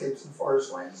degraded landscapes and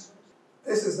forest lands.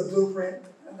 This is the blueprint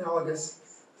analogous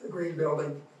to green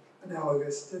building,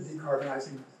 analogous to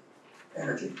decarbonizing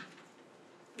energy.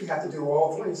 We have to do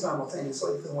all three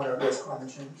simultaneously if we want to address climate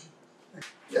change.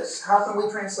 Yes, how can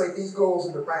we translate these goals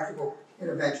into practical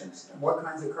interventions, and what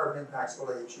kinds of carbon impacts will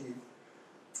they achieve?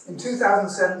 In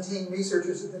 2017,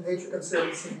 researchers at the Nature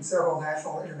Conservancy and several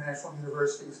national and international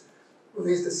universities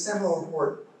released a seminal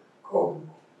report called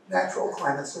Natural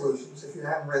Climate Solutions. If you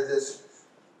haven't read this,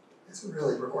 it's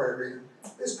really required reading.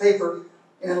 This paper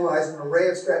analyzed an array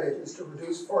of strategies to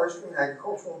reduce forestry and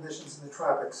agricultural emissions in the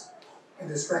tropics and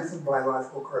to strengthen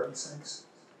biological carbon sinks.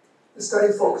 The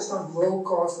study focused on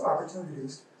low-cost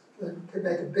opportunities that could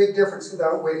make a big difference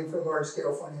without waiting for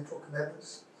large-scale financial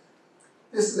commitments.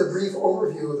 This is a brief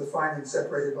overview of the findings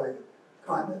separated by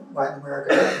continent, Latin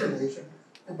America, Africa, and Asia,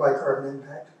 and by carbon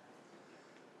impact.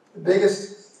 The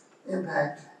biggest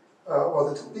impact,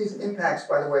 these impacts,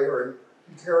 by the way, are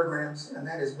in teragrams, and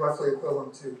that is roughly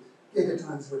equivalent to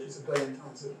gigatons, which is 1 billion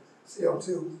tons of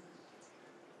CO2.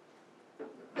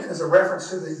 And as a reference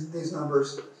to these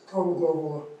numbers, total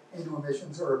global annual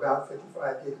emissions are about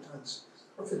 55 gigatons,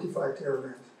 or 55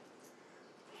 teragrams.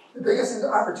 The biggest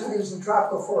opportunities in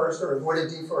tropical forests are avoided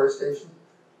deforestation,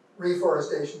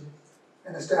 reforestation,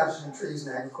 and establishing trees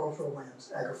in agricultural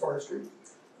lands, agroforestry.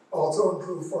 Also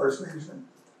improve forest management.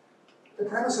 The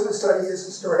premise of the study is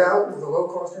to start out with the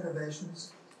low-cost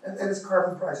innovations, and then as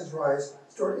carbon prices rise,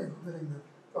 start implementing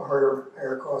the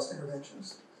higher cost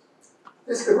interventions.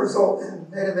 This could result in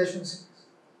net emissions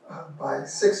by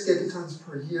 6 gigatons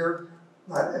per year,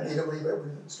 not immediately, but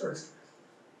when it starts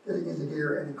getting into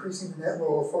gear, and increasing the net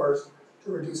role of forest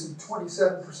to reducing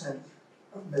 27%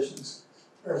 of emissions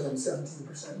rather than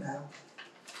 17% now.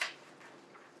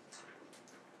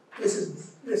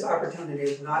 This opportunity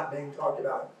is not being talked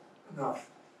about enough.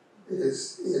 It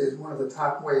is one of the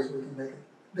top ways we can make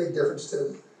a big difference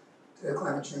to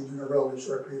climate change in a relatively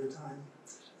short period of time.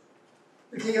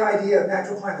 The key idea of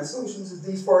natural climate solutions is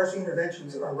these forestry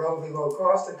interventions are relatively low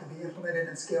cost and can be implemented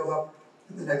and scaled up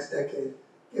in the next decade,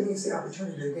 giving us the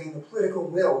opportunity to gain the political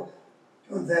will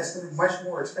to invest in a much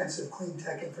more expensive clean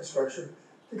tech infrastructure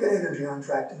to get energy on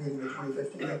track to meeting the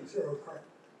 2050 net zero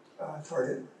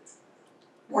target.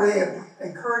 One of the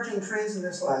encouraging trends in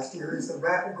this last year is the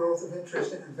rapid growth of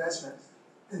interest and investment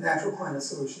in natural climate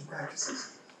solution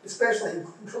practices, especially in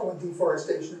controlling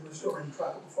deforestation and restoring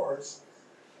tropical forests.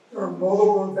 There are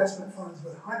multiple investment funds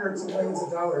with hundreds of millions of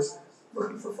dollars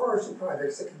looking for forestry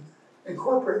projects that can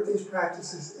incorporate these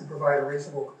practices and provide a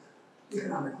reasonable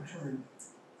economic return.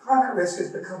 Climate risk has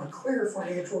become a clear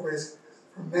financial risk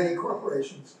for many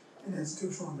corporations and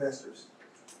institutional investors.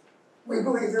 We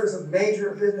believe there is a major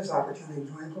business opportunity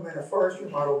to implement a forestry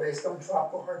model based on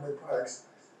tropical hardwood products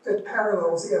that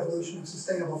parallels the evolution of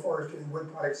sustainable forestry and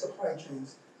wood product supply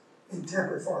chains in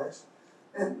temperate forests.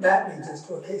 And that leads us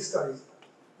to a case study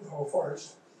with Whole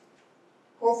Forest.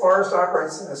 Whole Forest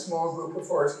operates in a small group of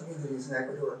forest communities in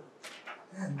Ecuador.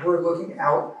 And we're looking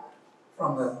out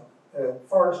from the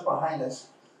forest behind us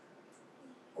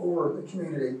over the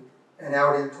community and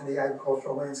out into the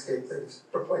agricultural landscape that has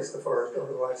replaced the forest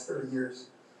over the last 30 years.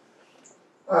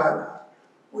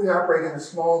 We operate in a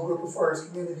small group of forest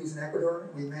communities in Ecuador,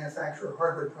 and we manufacture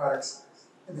hardwood products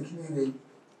in the community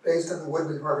based on the wood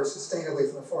we harvest sustainably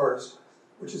from the forest,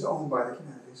 which is owned by the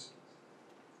communities.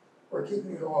 We're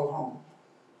keeping it all home.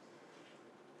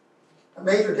 A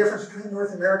major difference between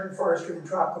North American forestry and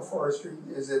tropical forestry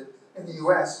is that in the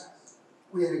US,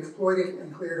 we had exploited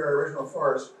and cleared our original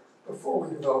forest before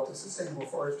we developed a sustainable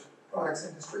forest products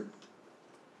industry.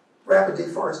 Rapid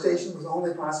deforestation was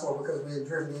only possible because we had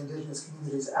driven the indigenous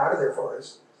communities out of their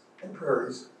forests and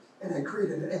prairies and had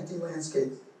created an empty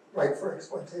landscape ripe for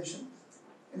exploitation.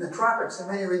 In the tropics, in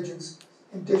many regions,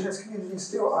 indigenous communities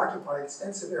still occupy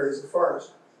extensive areas of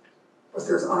forest, but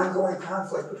there's ongoing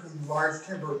conflict between large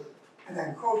timber and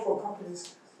agricultural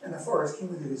companies and the forest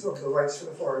communities over the rights to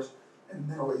the forest and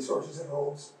mineral resources it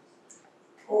holds.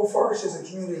 Whole Forest is a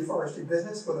community forestry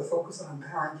business with a focus on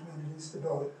empowering communities to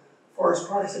build a forest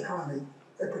products economy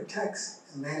that protects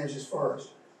and manages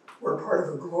forest. We're part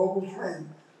of a global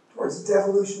trend towards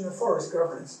devolution of forest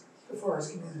governance to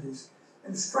forest communities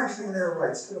and strengthening their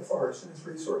rights to the forest and its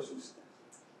resources.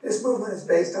 This movement is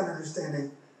based on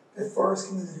understanding that forest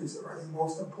communities are the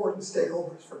most important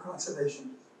stakeholders for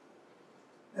conservation.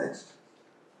 Next.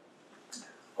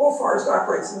 Whole Forest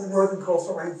operates in the northern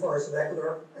coastal rainforest of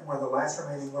Ecuador and one of the last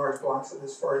remaining large blocks of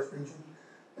this forest region.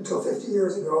 Until 50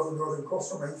 years ago, the northern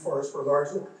coastal rainforests were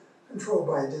largely controlled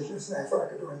by indigenous and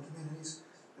Afro-Ecuadorian communities,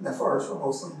 and the forests were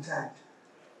mostly intact.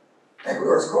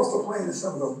 Ecuador's coastal plain is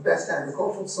some of the best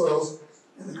agricultural soils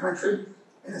in the country,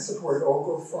 and it supported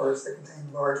old-growth forests that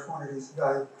contain large quantities of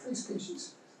valuable tree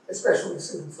species, especially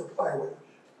suited for plywood.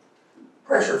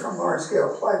 Pressure from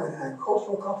large-scale plywood and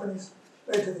agricultural companies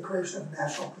led to the creation of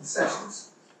national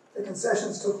concessions. The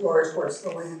concessions took large parts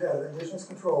of the land out of indigenous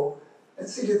control and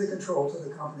ceded the control to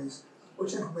the companies,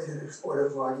 which implemented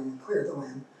exploitive logging and cleared the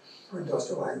land for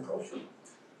industrial agriculture.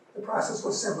 The process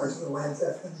was similar to the land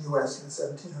theft in the US in the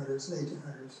 1700s and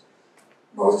 1800s.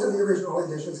 Most of the original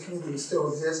indigenous communities still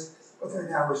exist, but they're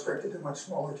now restricted to much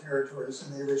smaller territories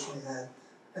than they originally had,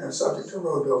 and are subject to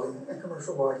road building and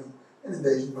commercial logging and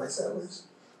invasion by settlers.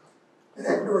 In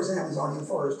Ecuador's Amazonian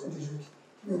forest, indigenous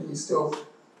communities still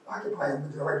occupy a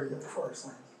majority of the forest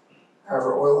land.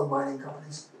 However, oil and mining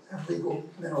companies have legal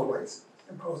mineral rights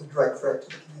and pose a direct threat to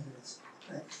the communities.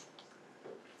 Thanks.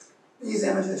 These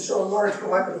images show a large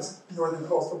Galapagos northern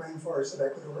coastal rainforest of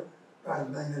Ecuador, about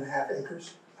 1.5 million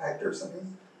hectares.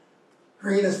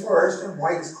 Green is forest and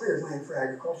white is cleared land for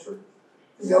agriculture.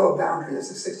 The yellow boundary is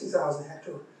a 60,000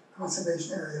 hectare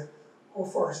conservation area. Whole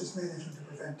forest is management to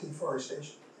prevent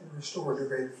deforestation and restore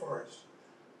degraded forest.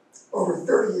 Over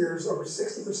 30 years, over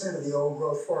 60% of the old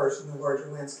growth forest in the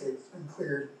larger landscape has been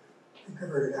cleared and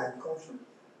converted to agriculture.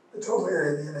 The total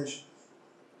area of the image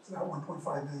is about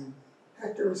 1.5 million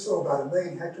hectares, so about 1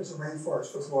 million hectares of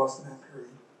rainforest was lost in that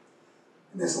period.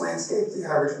 In this landscape, the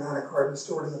average amount of carbon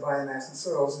stored in the biomass and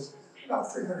soils is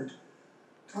about 300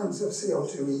 tons of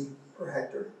CO2e per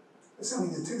hectare.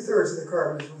 Assuming that 2/3 of the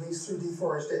carbon is released through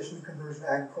deforestation and conversion to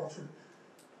agriculture,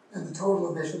 and the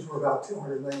total emissions were about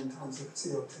 200 million tons of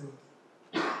CO2.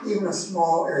 Even a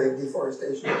small area of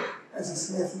deforestation has a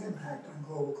significant impact on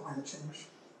global climate change.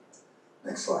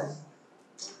 Next slide.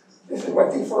 This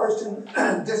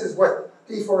is what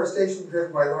deforestation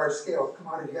driven by large-scale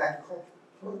commodity agriculture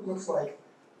looks like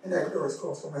in Ecuador's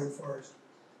coastal rainforest.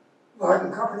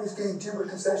 Logging companies gained timber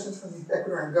concessions from the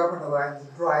Ecuadorian government, allowing them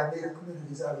to drive native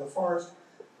communities out of the forest,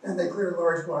 and they cleared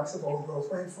large blocks of old-growth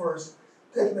rainforest,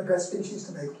 taking the best species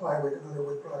to make plywood and other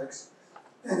wood products.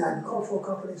 And agricultural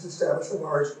companies established a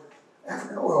large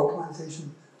African oil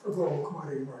plantation for global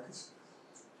commodity markets.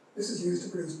 This is used to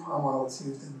produce palm oil. It's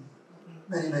used in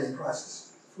many, many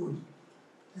processed food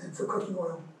and for cooking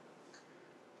oil.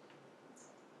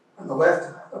 On the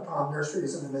left, a palm nursery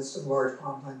is in the midst of a large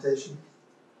palm plantation.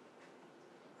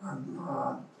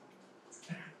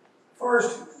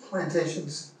 Forest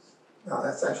plantations, no,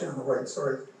 that's actually on the right,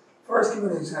 sorry. Forest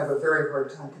communities have a very hard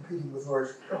time competing with large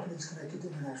companies connected to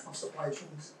international supply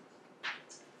chains.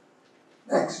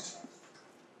 Next.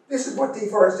 This is what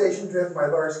deforestation driven by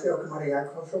large-scale commodity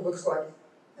agriculture looks like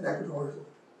in Ecuador's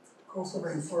coastal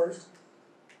rainforest.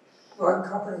 Logging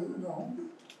company, no.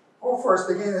 All forests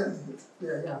began,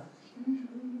 yeah.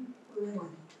 Where am I?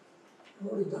 I've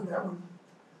already done that one.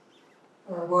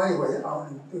 Well, anyway, I'll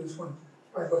do this one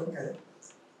by looking at it.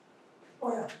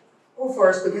 Oh, yeah. All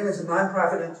forests began as a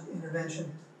nonprofit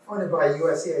intervention funded by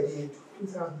USAID in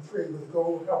 2003 with the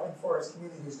goal of helping forest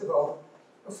communities develop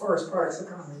a forest products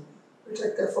economy,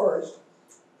 protect their forest.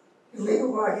 Illegal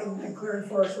logging and clearing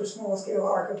forests for small-scale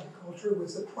agriculture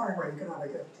was the primary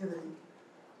economic activity.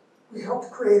 We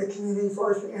helped create a community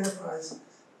forestry enterprise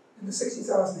in the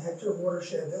 60,000 hectare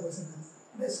watershed that was in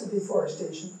the midst of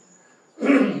deforestation.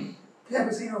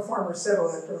 Campesino farmers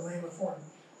settled after land reform.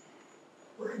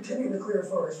 We're continuing to clear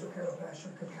forests for cattle pasture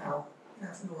and cacao and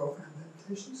African oil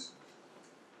plantations.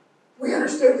 We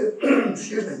understood that,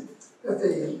 that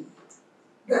the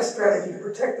best strategy to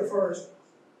protect the forest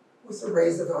was to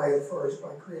raise the value of the forest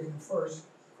by creating a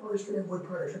forestry and wood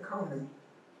product economy.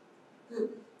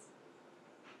 It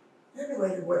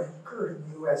emulated what occurred in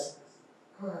the US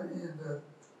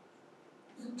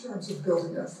in terms of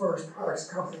building a forest products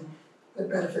company that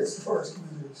benefits the forest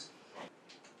communities.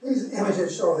 These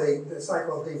images show the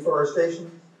cycle of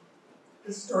deforestation.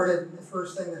 It started, the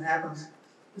first thing that happens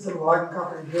is that a logging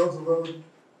company builds a road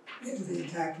into the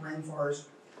intact rainforest.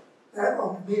 That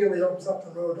immediately opens up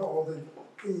the road to all the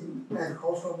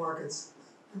agricultural markets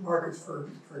and markets for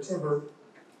timber.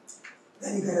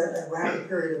 Then you get a rapid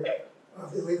period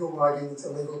of illegal logging. It's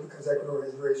illegal because Ecuador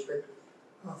has very strict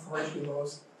forestry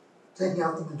laws, taking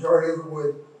out the majority of the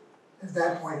wood. At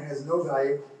that point, it has no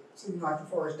value, so you knock the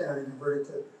forest down and convert it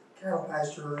to cattle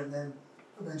pasture and then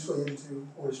eventually into,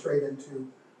 or straight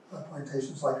into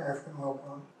plantations like African oil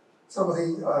palm. Some of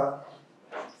the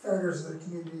founders of the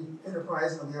community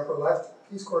enterprise on the upper left,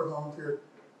 Peace Corps volunteer,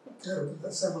 had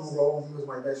a seminal role. He was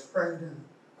my best friend, and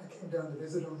I came down to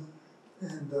visit him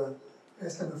and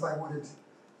asked him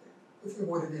if he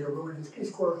wanted me to ruin his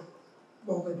Peace Corps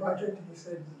lonely project, and he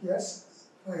said yes.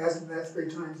 I asked him that 3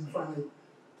 times, and finally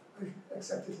I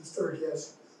accepted his third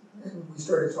yes. And we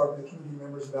started talking to community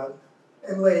members about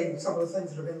emulating some of the things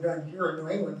that have been done here in New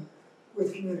England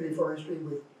with community forestry,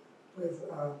 with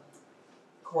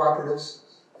cooperatives,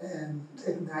 and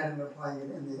taking that and applying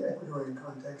it in the Ecuadorian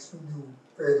context. We knew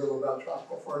very little about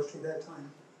tropical forestry at that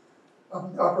time.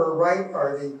 Upper right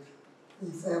are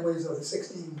the families of the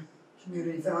 16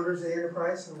 community founders of the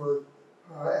enterprise who were,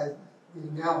 we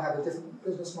now have a different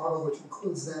business model which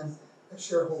includes them as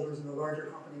shareholders in the larger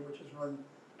company, which is run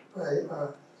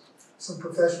by some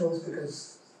professionals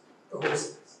because the whole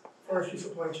forestry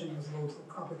supply chain was a little too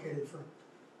complicated for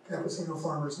campesino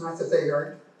farmers. Not that they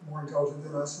aren't more intelligent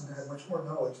than us and had much more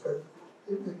knowledge, but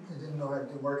they didn't know how to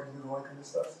do marketing and all that kind of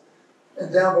stuff.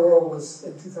 And down below was,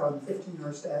 in 2015,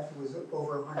 our staff was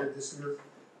over 100 this year.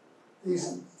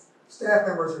 These staff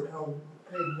members are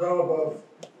paid well above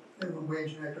minimum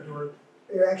wage in Ecuador.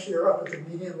 They actually are up at the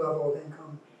median level of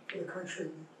income for the country.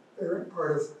 They're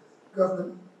part of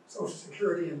government, social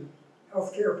security, and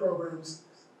healthcare programs,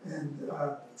 and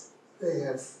they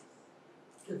have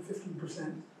get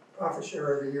 15% profit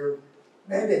share every year,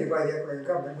 mandated by the Ecuadorian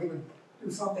government. We would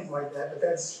do something like that, but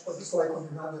that's what it's like when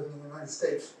you're not living in the United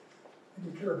States and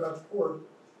you care about the poor.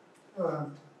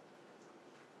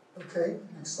 Okay,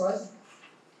 next slide.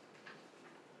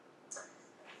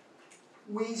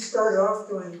 We started off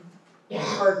doing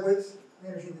hardwoods,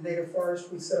 managing the native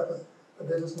forest. We set up a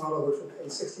business model which would pay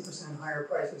 60% higher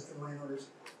prices to landowners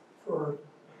for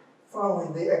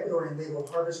following the Ecuadorian legal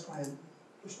harvest plan,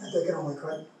 which meant they could only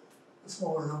cut a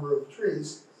smaller number of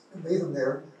trees and leave them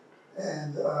there.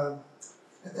 And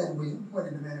then we went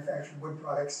into manufacturing wood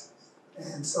products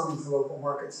and selling to local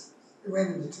markets. We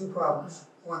ran into two problems.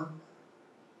 One,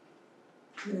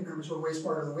 community members were way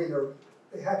smarter than we were.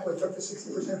 They happily took the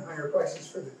 60% higher prices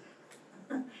for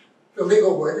the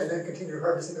legal wood and then continued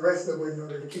harvesting the rest of the wood in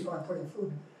order to keep on putting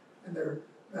food in their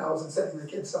mouths and sending their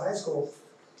kids to high school.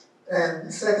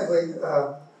 And secondly,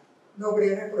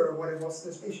 nobody in Ecuador wanted most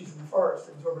of the species in the forest.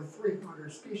 There was over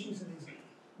 300 species in these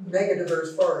mega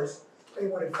diverse forests. They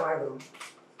wanted 5 of them,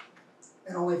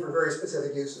 and only for very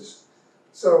specific uses.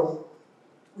 So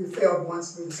we failed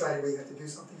once. We decided we had to do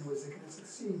something that was going to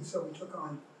succeed. So we took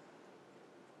on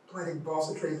planting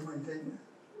balsa tree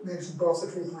managing balsa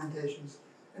tree plantations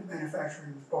and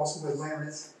manufacturing balsa wood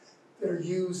laminates that are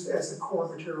used as the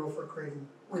core material for creating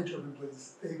wind turbine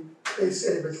blades. They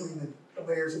sit in between the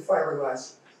layers of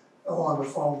fiberglass along with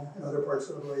foam and other parts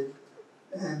of the blade.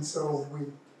 And so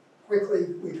we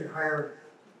could hire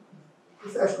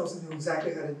professionals who knew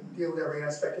exactly how to deal with every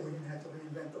aspect, and we didn't have to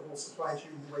reinvent the whole supply chain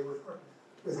the way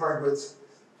with hardwoods.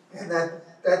 And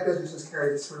that business has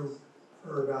carried us through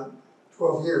for about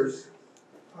 12 years.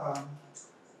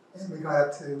 And we got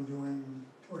up to doing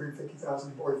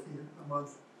 250,000 board feet a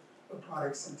month of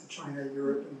products sent to China,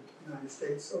 Europe, and the United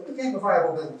States. So it became a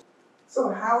viable business.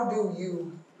 So how do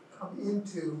you come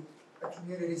into a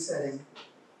community setting?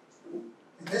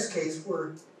 In this case,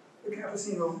 where the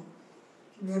campesino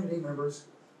community members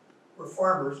were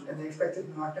farmers and they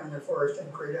expected to knock down their forest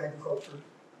and create agriculture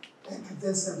and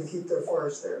convince them to keep their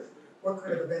forest there. What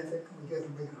kind of a benefit can we give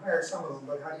them? We can hire some of them,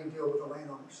 but how do you deal with the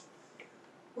landowners?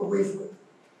 Well, we've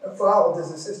evolved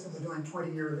as a system of doing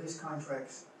 20-year lease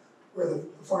contracts where the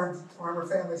farmer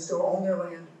families still own their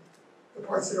land. The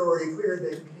parts that are already cleared,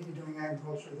 they can continue doing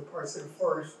agriculture. The parts that are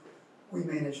forest, we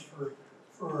manage for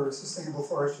sustainable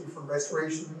forestry, for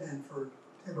restoration, and for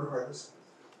timber harvest.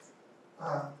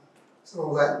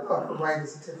 So that upper right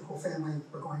is a typical family.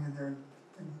 We're going in there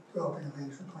and developing a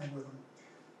management plan with them.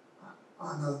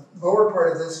 On the lower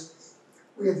part of this,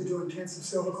 we had to do intensive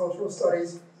silvicultural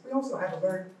studies. We also had to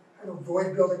learn how to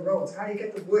avoid building roads. How do you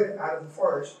get the wood out of the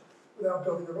forest without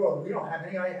building the road? We don't have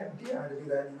any idea how to do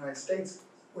that in the United States.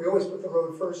 We always put the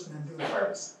road first and then do the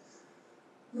harvest.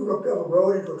 You build a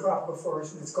road into a tropical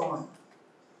forest and it's gone.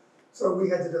 So we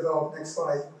had to develop, next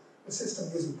slide, a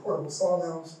system using portable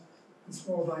sawmills and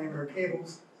small diameter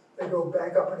cables. They go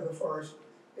back up into the forest,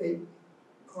 8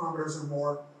 kilometers or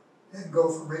more, and go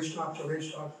from ridgetop to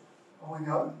ridgetop, hauling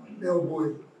out milled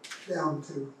wood down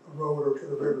to a road or to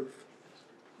the river.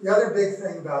 The other big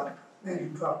thing about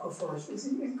managing tropical forests is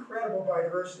the incredible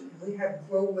biodiversity. We have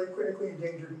globally critically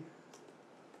endangered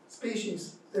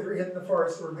species that are in the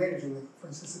forests that we're managing. For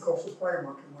instance, the coastal spider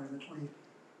monkey, one of the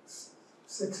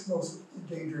 26 most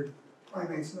endangered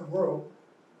primates in the world,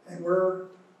 and we're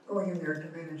going in there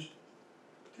to manage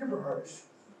timber harvest.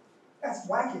 That's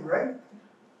wacky, right?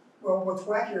 Well, what's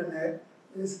wackier than that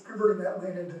is converting that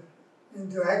land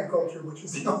into agriculture, which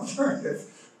is the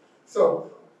alternative.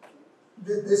 So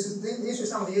these are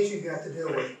some of the issues you have to deal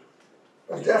with.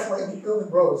 But definitely building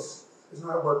roads does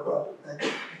not work well.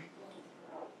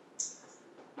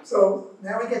 So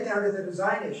now we get down to the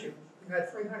design issue. We've got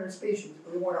 300 species.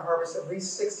 We want to harvest at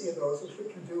least 60 of those, which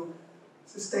we can do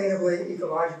sustainably,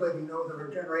 ecologically. We know the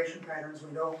regeneration patterns.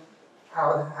 We know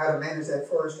how to manage that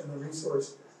forest and the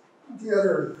resource.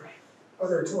 The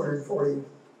other 240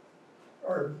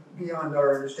 are beyond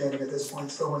our understanding at this point,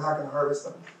 so we're not going to harvest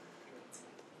them.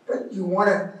 But you want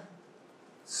to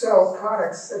sell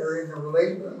products that are in the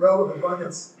relative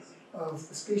abundance of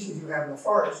the species you have in the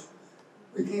forest.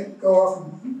 We can't go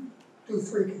off and do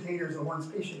 3 containers of one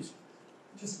species.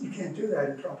 You can't do that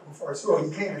in tropical forests. Well,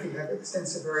 you can if you have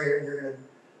extensive area and you're going to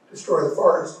destroy the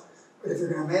forest. But if you're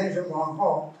going to manage it long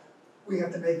haul, we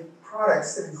have to make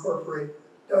products that incorporate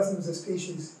dozens of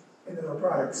species into their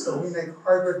products. So we make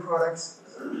hardwood products,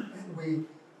 and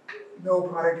no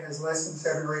product has less than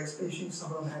 7 or 8 species.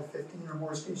 Some of them have 15 or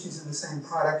more species in the same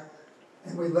product.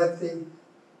 And we let the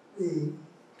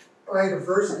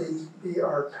biodiversity be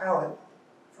our palette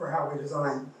for how we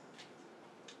design.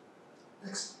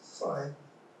 Next slide.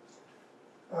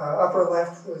 Upper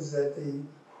left was at the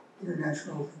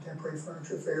International Contemporary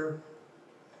Furniture Fair,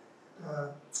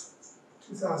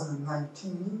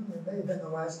 2019. It may have been the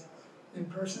last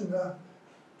in-person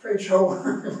trade show.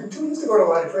 We used to go to a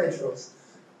lot of trade shows.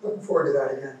 Looking forward to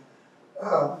that again.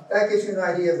 That gives you an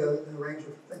idea of the range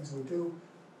of things we do.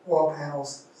 Wall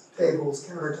panels, tables,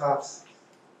 countertops,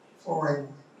 flooring,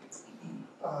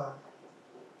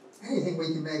 anything we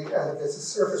can make out of this, a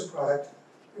surface product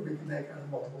that we can make out of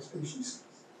multiple species.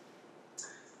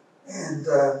 And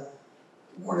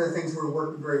one of the things we're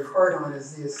working very hard on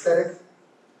is the aesthetic,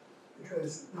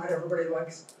 because not everybody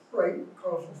likes bright,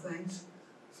 colorful things.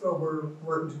 So we're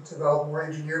working to develop more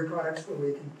engineered products where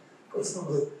we can put some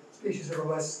of the species that are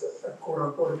less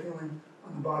quote-unquote appealing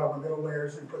on the bottom and middle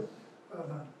layers, and put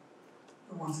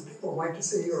the ones that people like to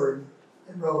see, or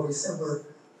in relatively similar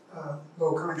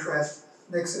low contrast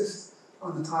mixes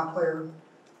on the top layer.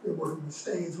 We're working with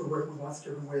stains, we're working with lots of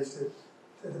different ways to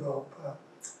develop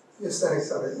the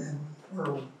aesthetics of it, and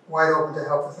we're wide open to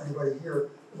help if anybody here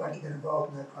would like to get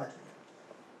involved in that project.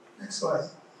 Next slide.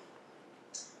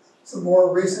 Some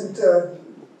more recent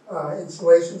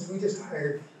installations. We just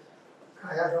hired a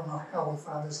guy, I don't know how we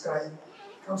found this guy.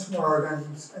 He comes from Oregon.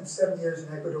 He spent 7 years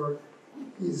in Ecuador.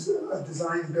 He's a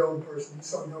design build person,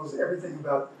 so he knows everything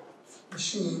about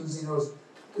machines. He knows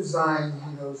design.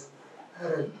 He knows how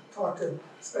to talk to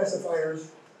specifiers,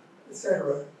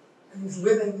 etc. And he's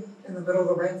living in the middle of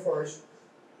the rainforest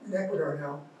in Ecuador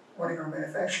now, running our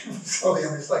manufacturing facility.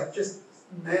 And it's like just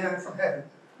manna from heaven.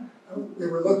 We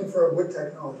were looking for a wood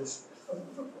technologist,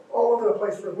 all over the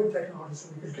place for a wood technologist, so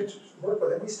we could get to work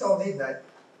with it. We still need that.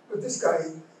 But this guy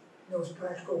knows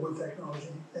practical wood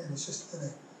technology, and it's just been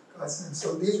a godsend.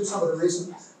 So these are some of the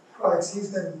recent products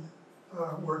he's been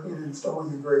working and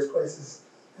installing in various places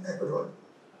in Ecuador.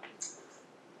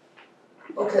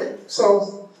 Okay,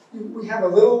 so we have a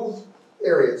little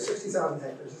area, 60,000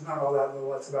 acres. It's not all that little,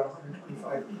 that's about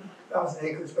 125,000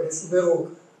 acres, but it's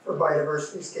little for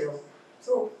biodiversity scale.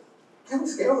 So can we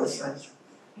scale this thing?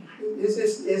 Is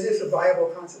this a viable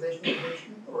conservation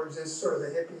innovation, or is this sort of a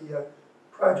hippie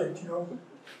project,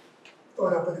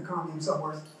 thought up in a commune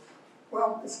somewhere?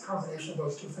 Well, it's a combination of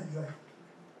those two things.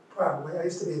 I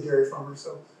used to be a dairy farmer,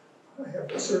 so I have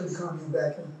a certain commune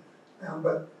background,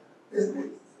 but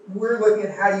we're looking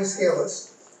at how do you scale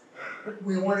this.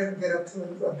 We want to get up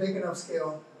to a big enough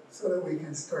scale so that we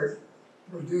can start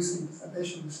reducing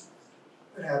emissions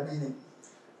that have meaning.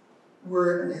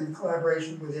 We're in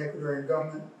collaboration with the Ecuadorian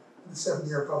government, and the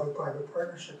 7-year public-private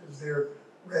partnership is their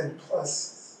RED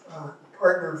Plus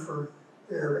partner for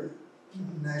their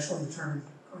nationally determined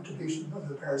contribution of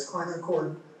the Paris Climate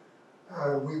Accord.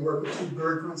 We work with 2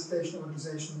 bird conservation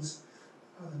organizations.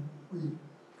 We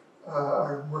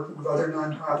are working with other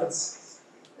nonprofits.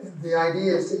 And the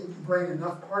idea is to bring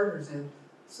enough partners in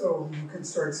so you can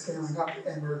start scaling up.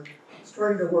 And we're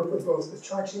starting to work with both the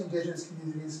Chachi indigenous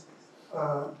communities.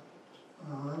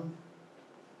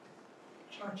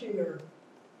 Chachi are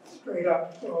straight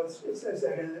up, well, it says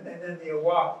that, and then the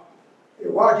Awa. The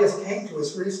Awa just came to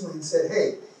us recently and said,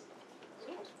 hey,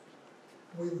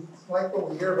 we like what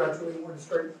we hear about you, we want to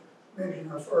start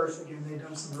managing our forests again. They've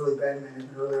done some really bad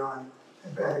management early on,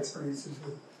 and bad experiences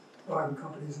with logging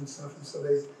companies and stuff, and so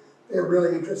they're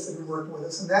really interested in working with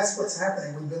us, and that's what's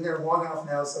happening. We've been there long enough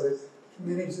now so that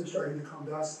communities are starting to come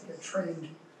to us to get trained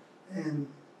and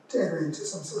to enter into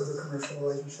some sort of a commercial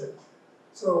relationship.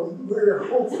 So we're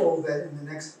hopeful that in the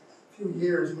next few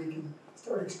years we can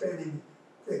start expanding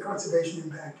the conservation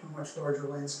impact to a much larger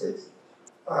landscape.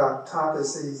 Top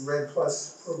is the RED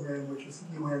Plus program, which is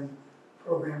a UN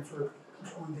program for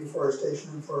controlling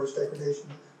deforestation and forest degradation.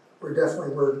 We're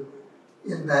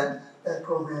in that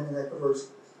program in Ecuador's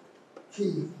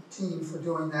key team for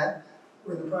doing that.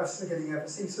 We're in the process of getting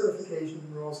FSC certification.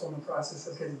 We're also in the process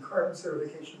of getting carbon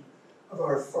certification of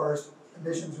our forest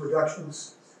emissions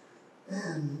reductions.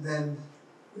 And then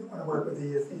we want to work with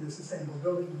the Athena Sustainable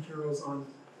Building Materials on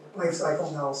life cycle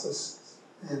analysis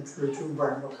and through to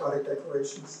environmental product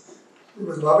declarations. We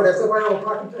would love it if the environmental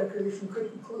product declaration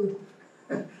could include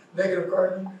negative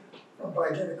carbon from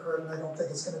biogenic carbon. I don't think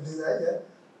it's going to do that yet,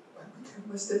 but we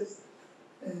can list it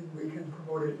and we can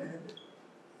promote it. And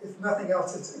if nothing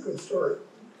else, it's a good story.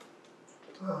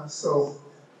 So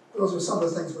those are some of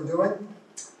the things we're doing.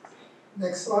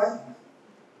 Next slide.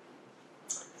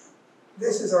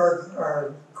 This is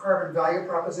our carbon value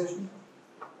proposition.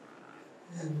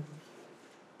 And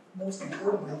most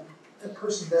importantly,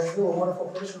 that little wonderful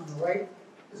person on the right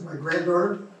is my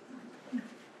granddaughter.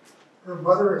 Her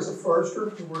mother is a forester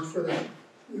who works for the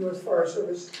U.S. Forest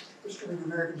Service, distributing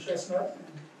American chestnut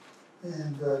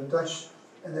and Dutch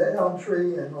and the elm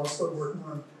tree, and also working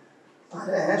on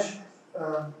ash.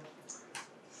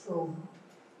 So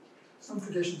some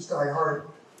traditions die hard.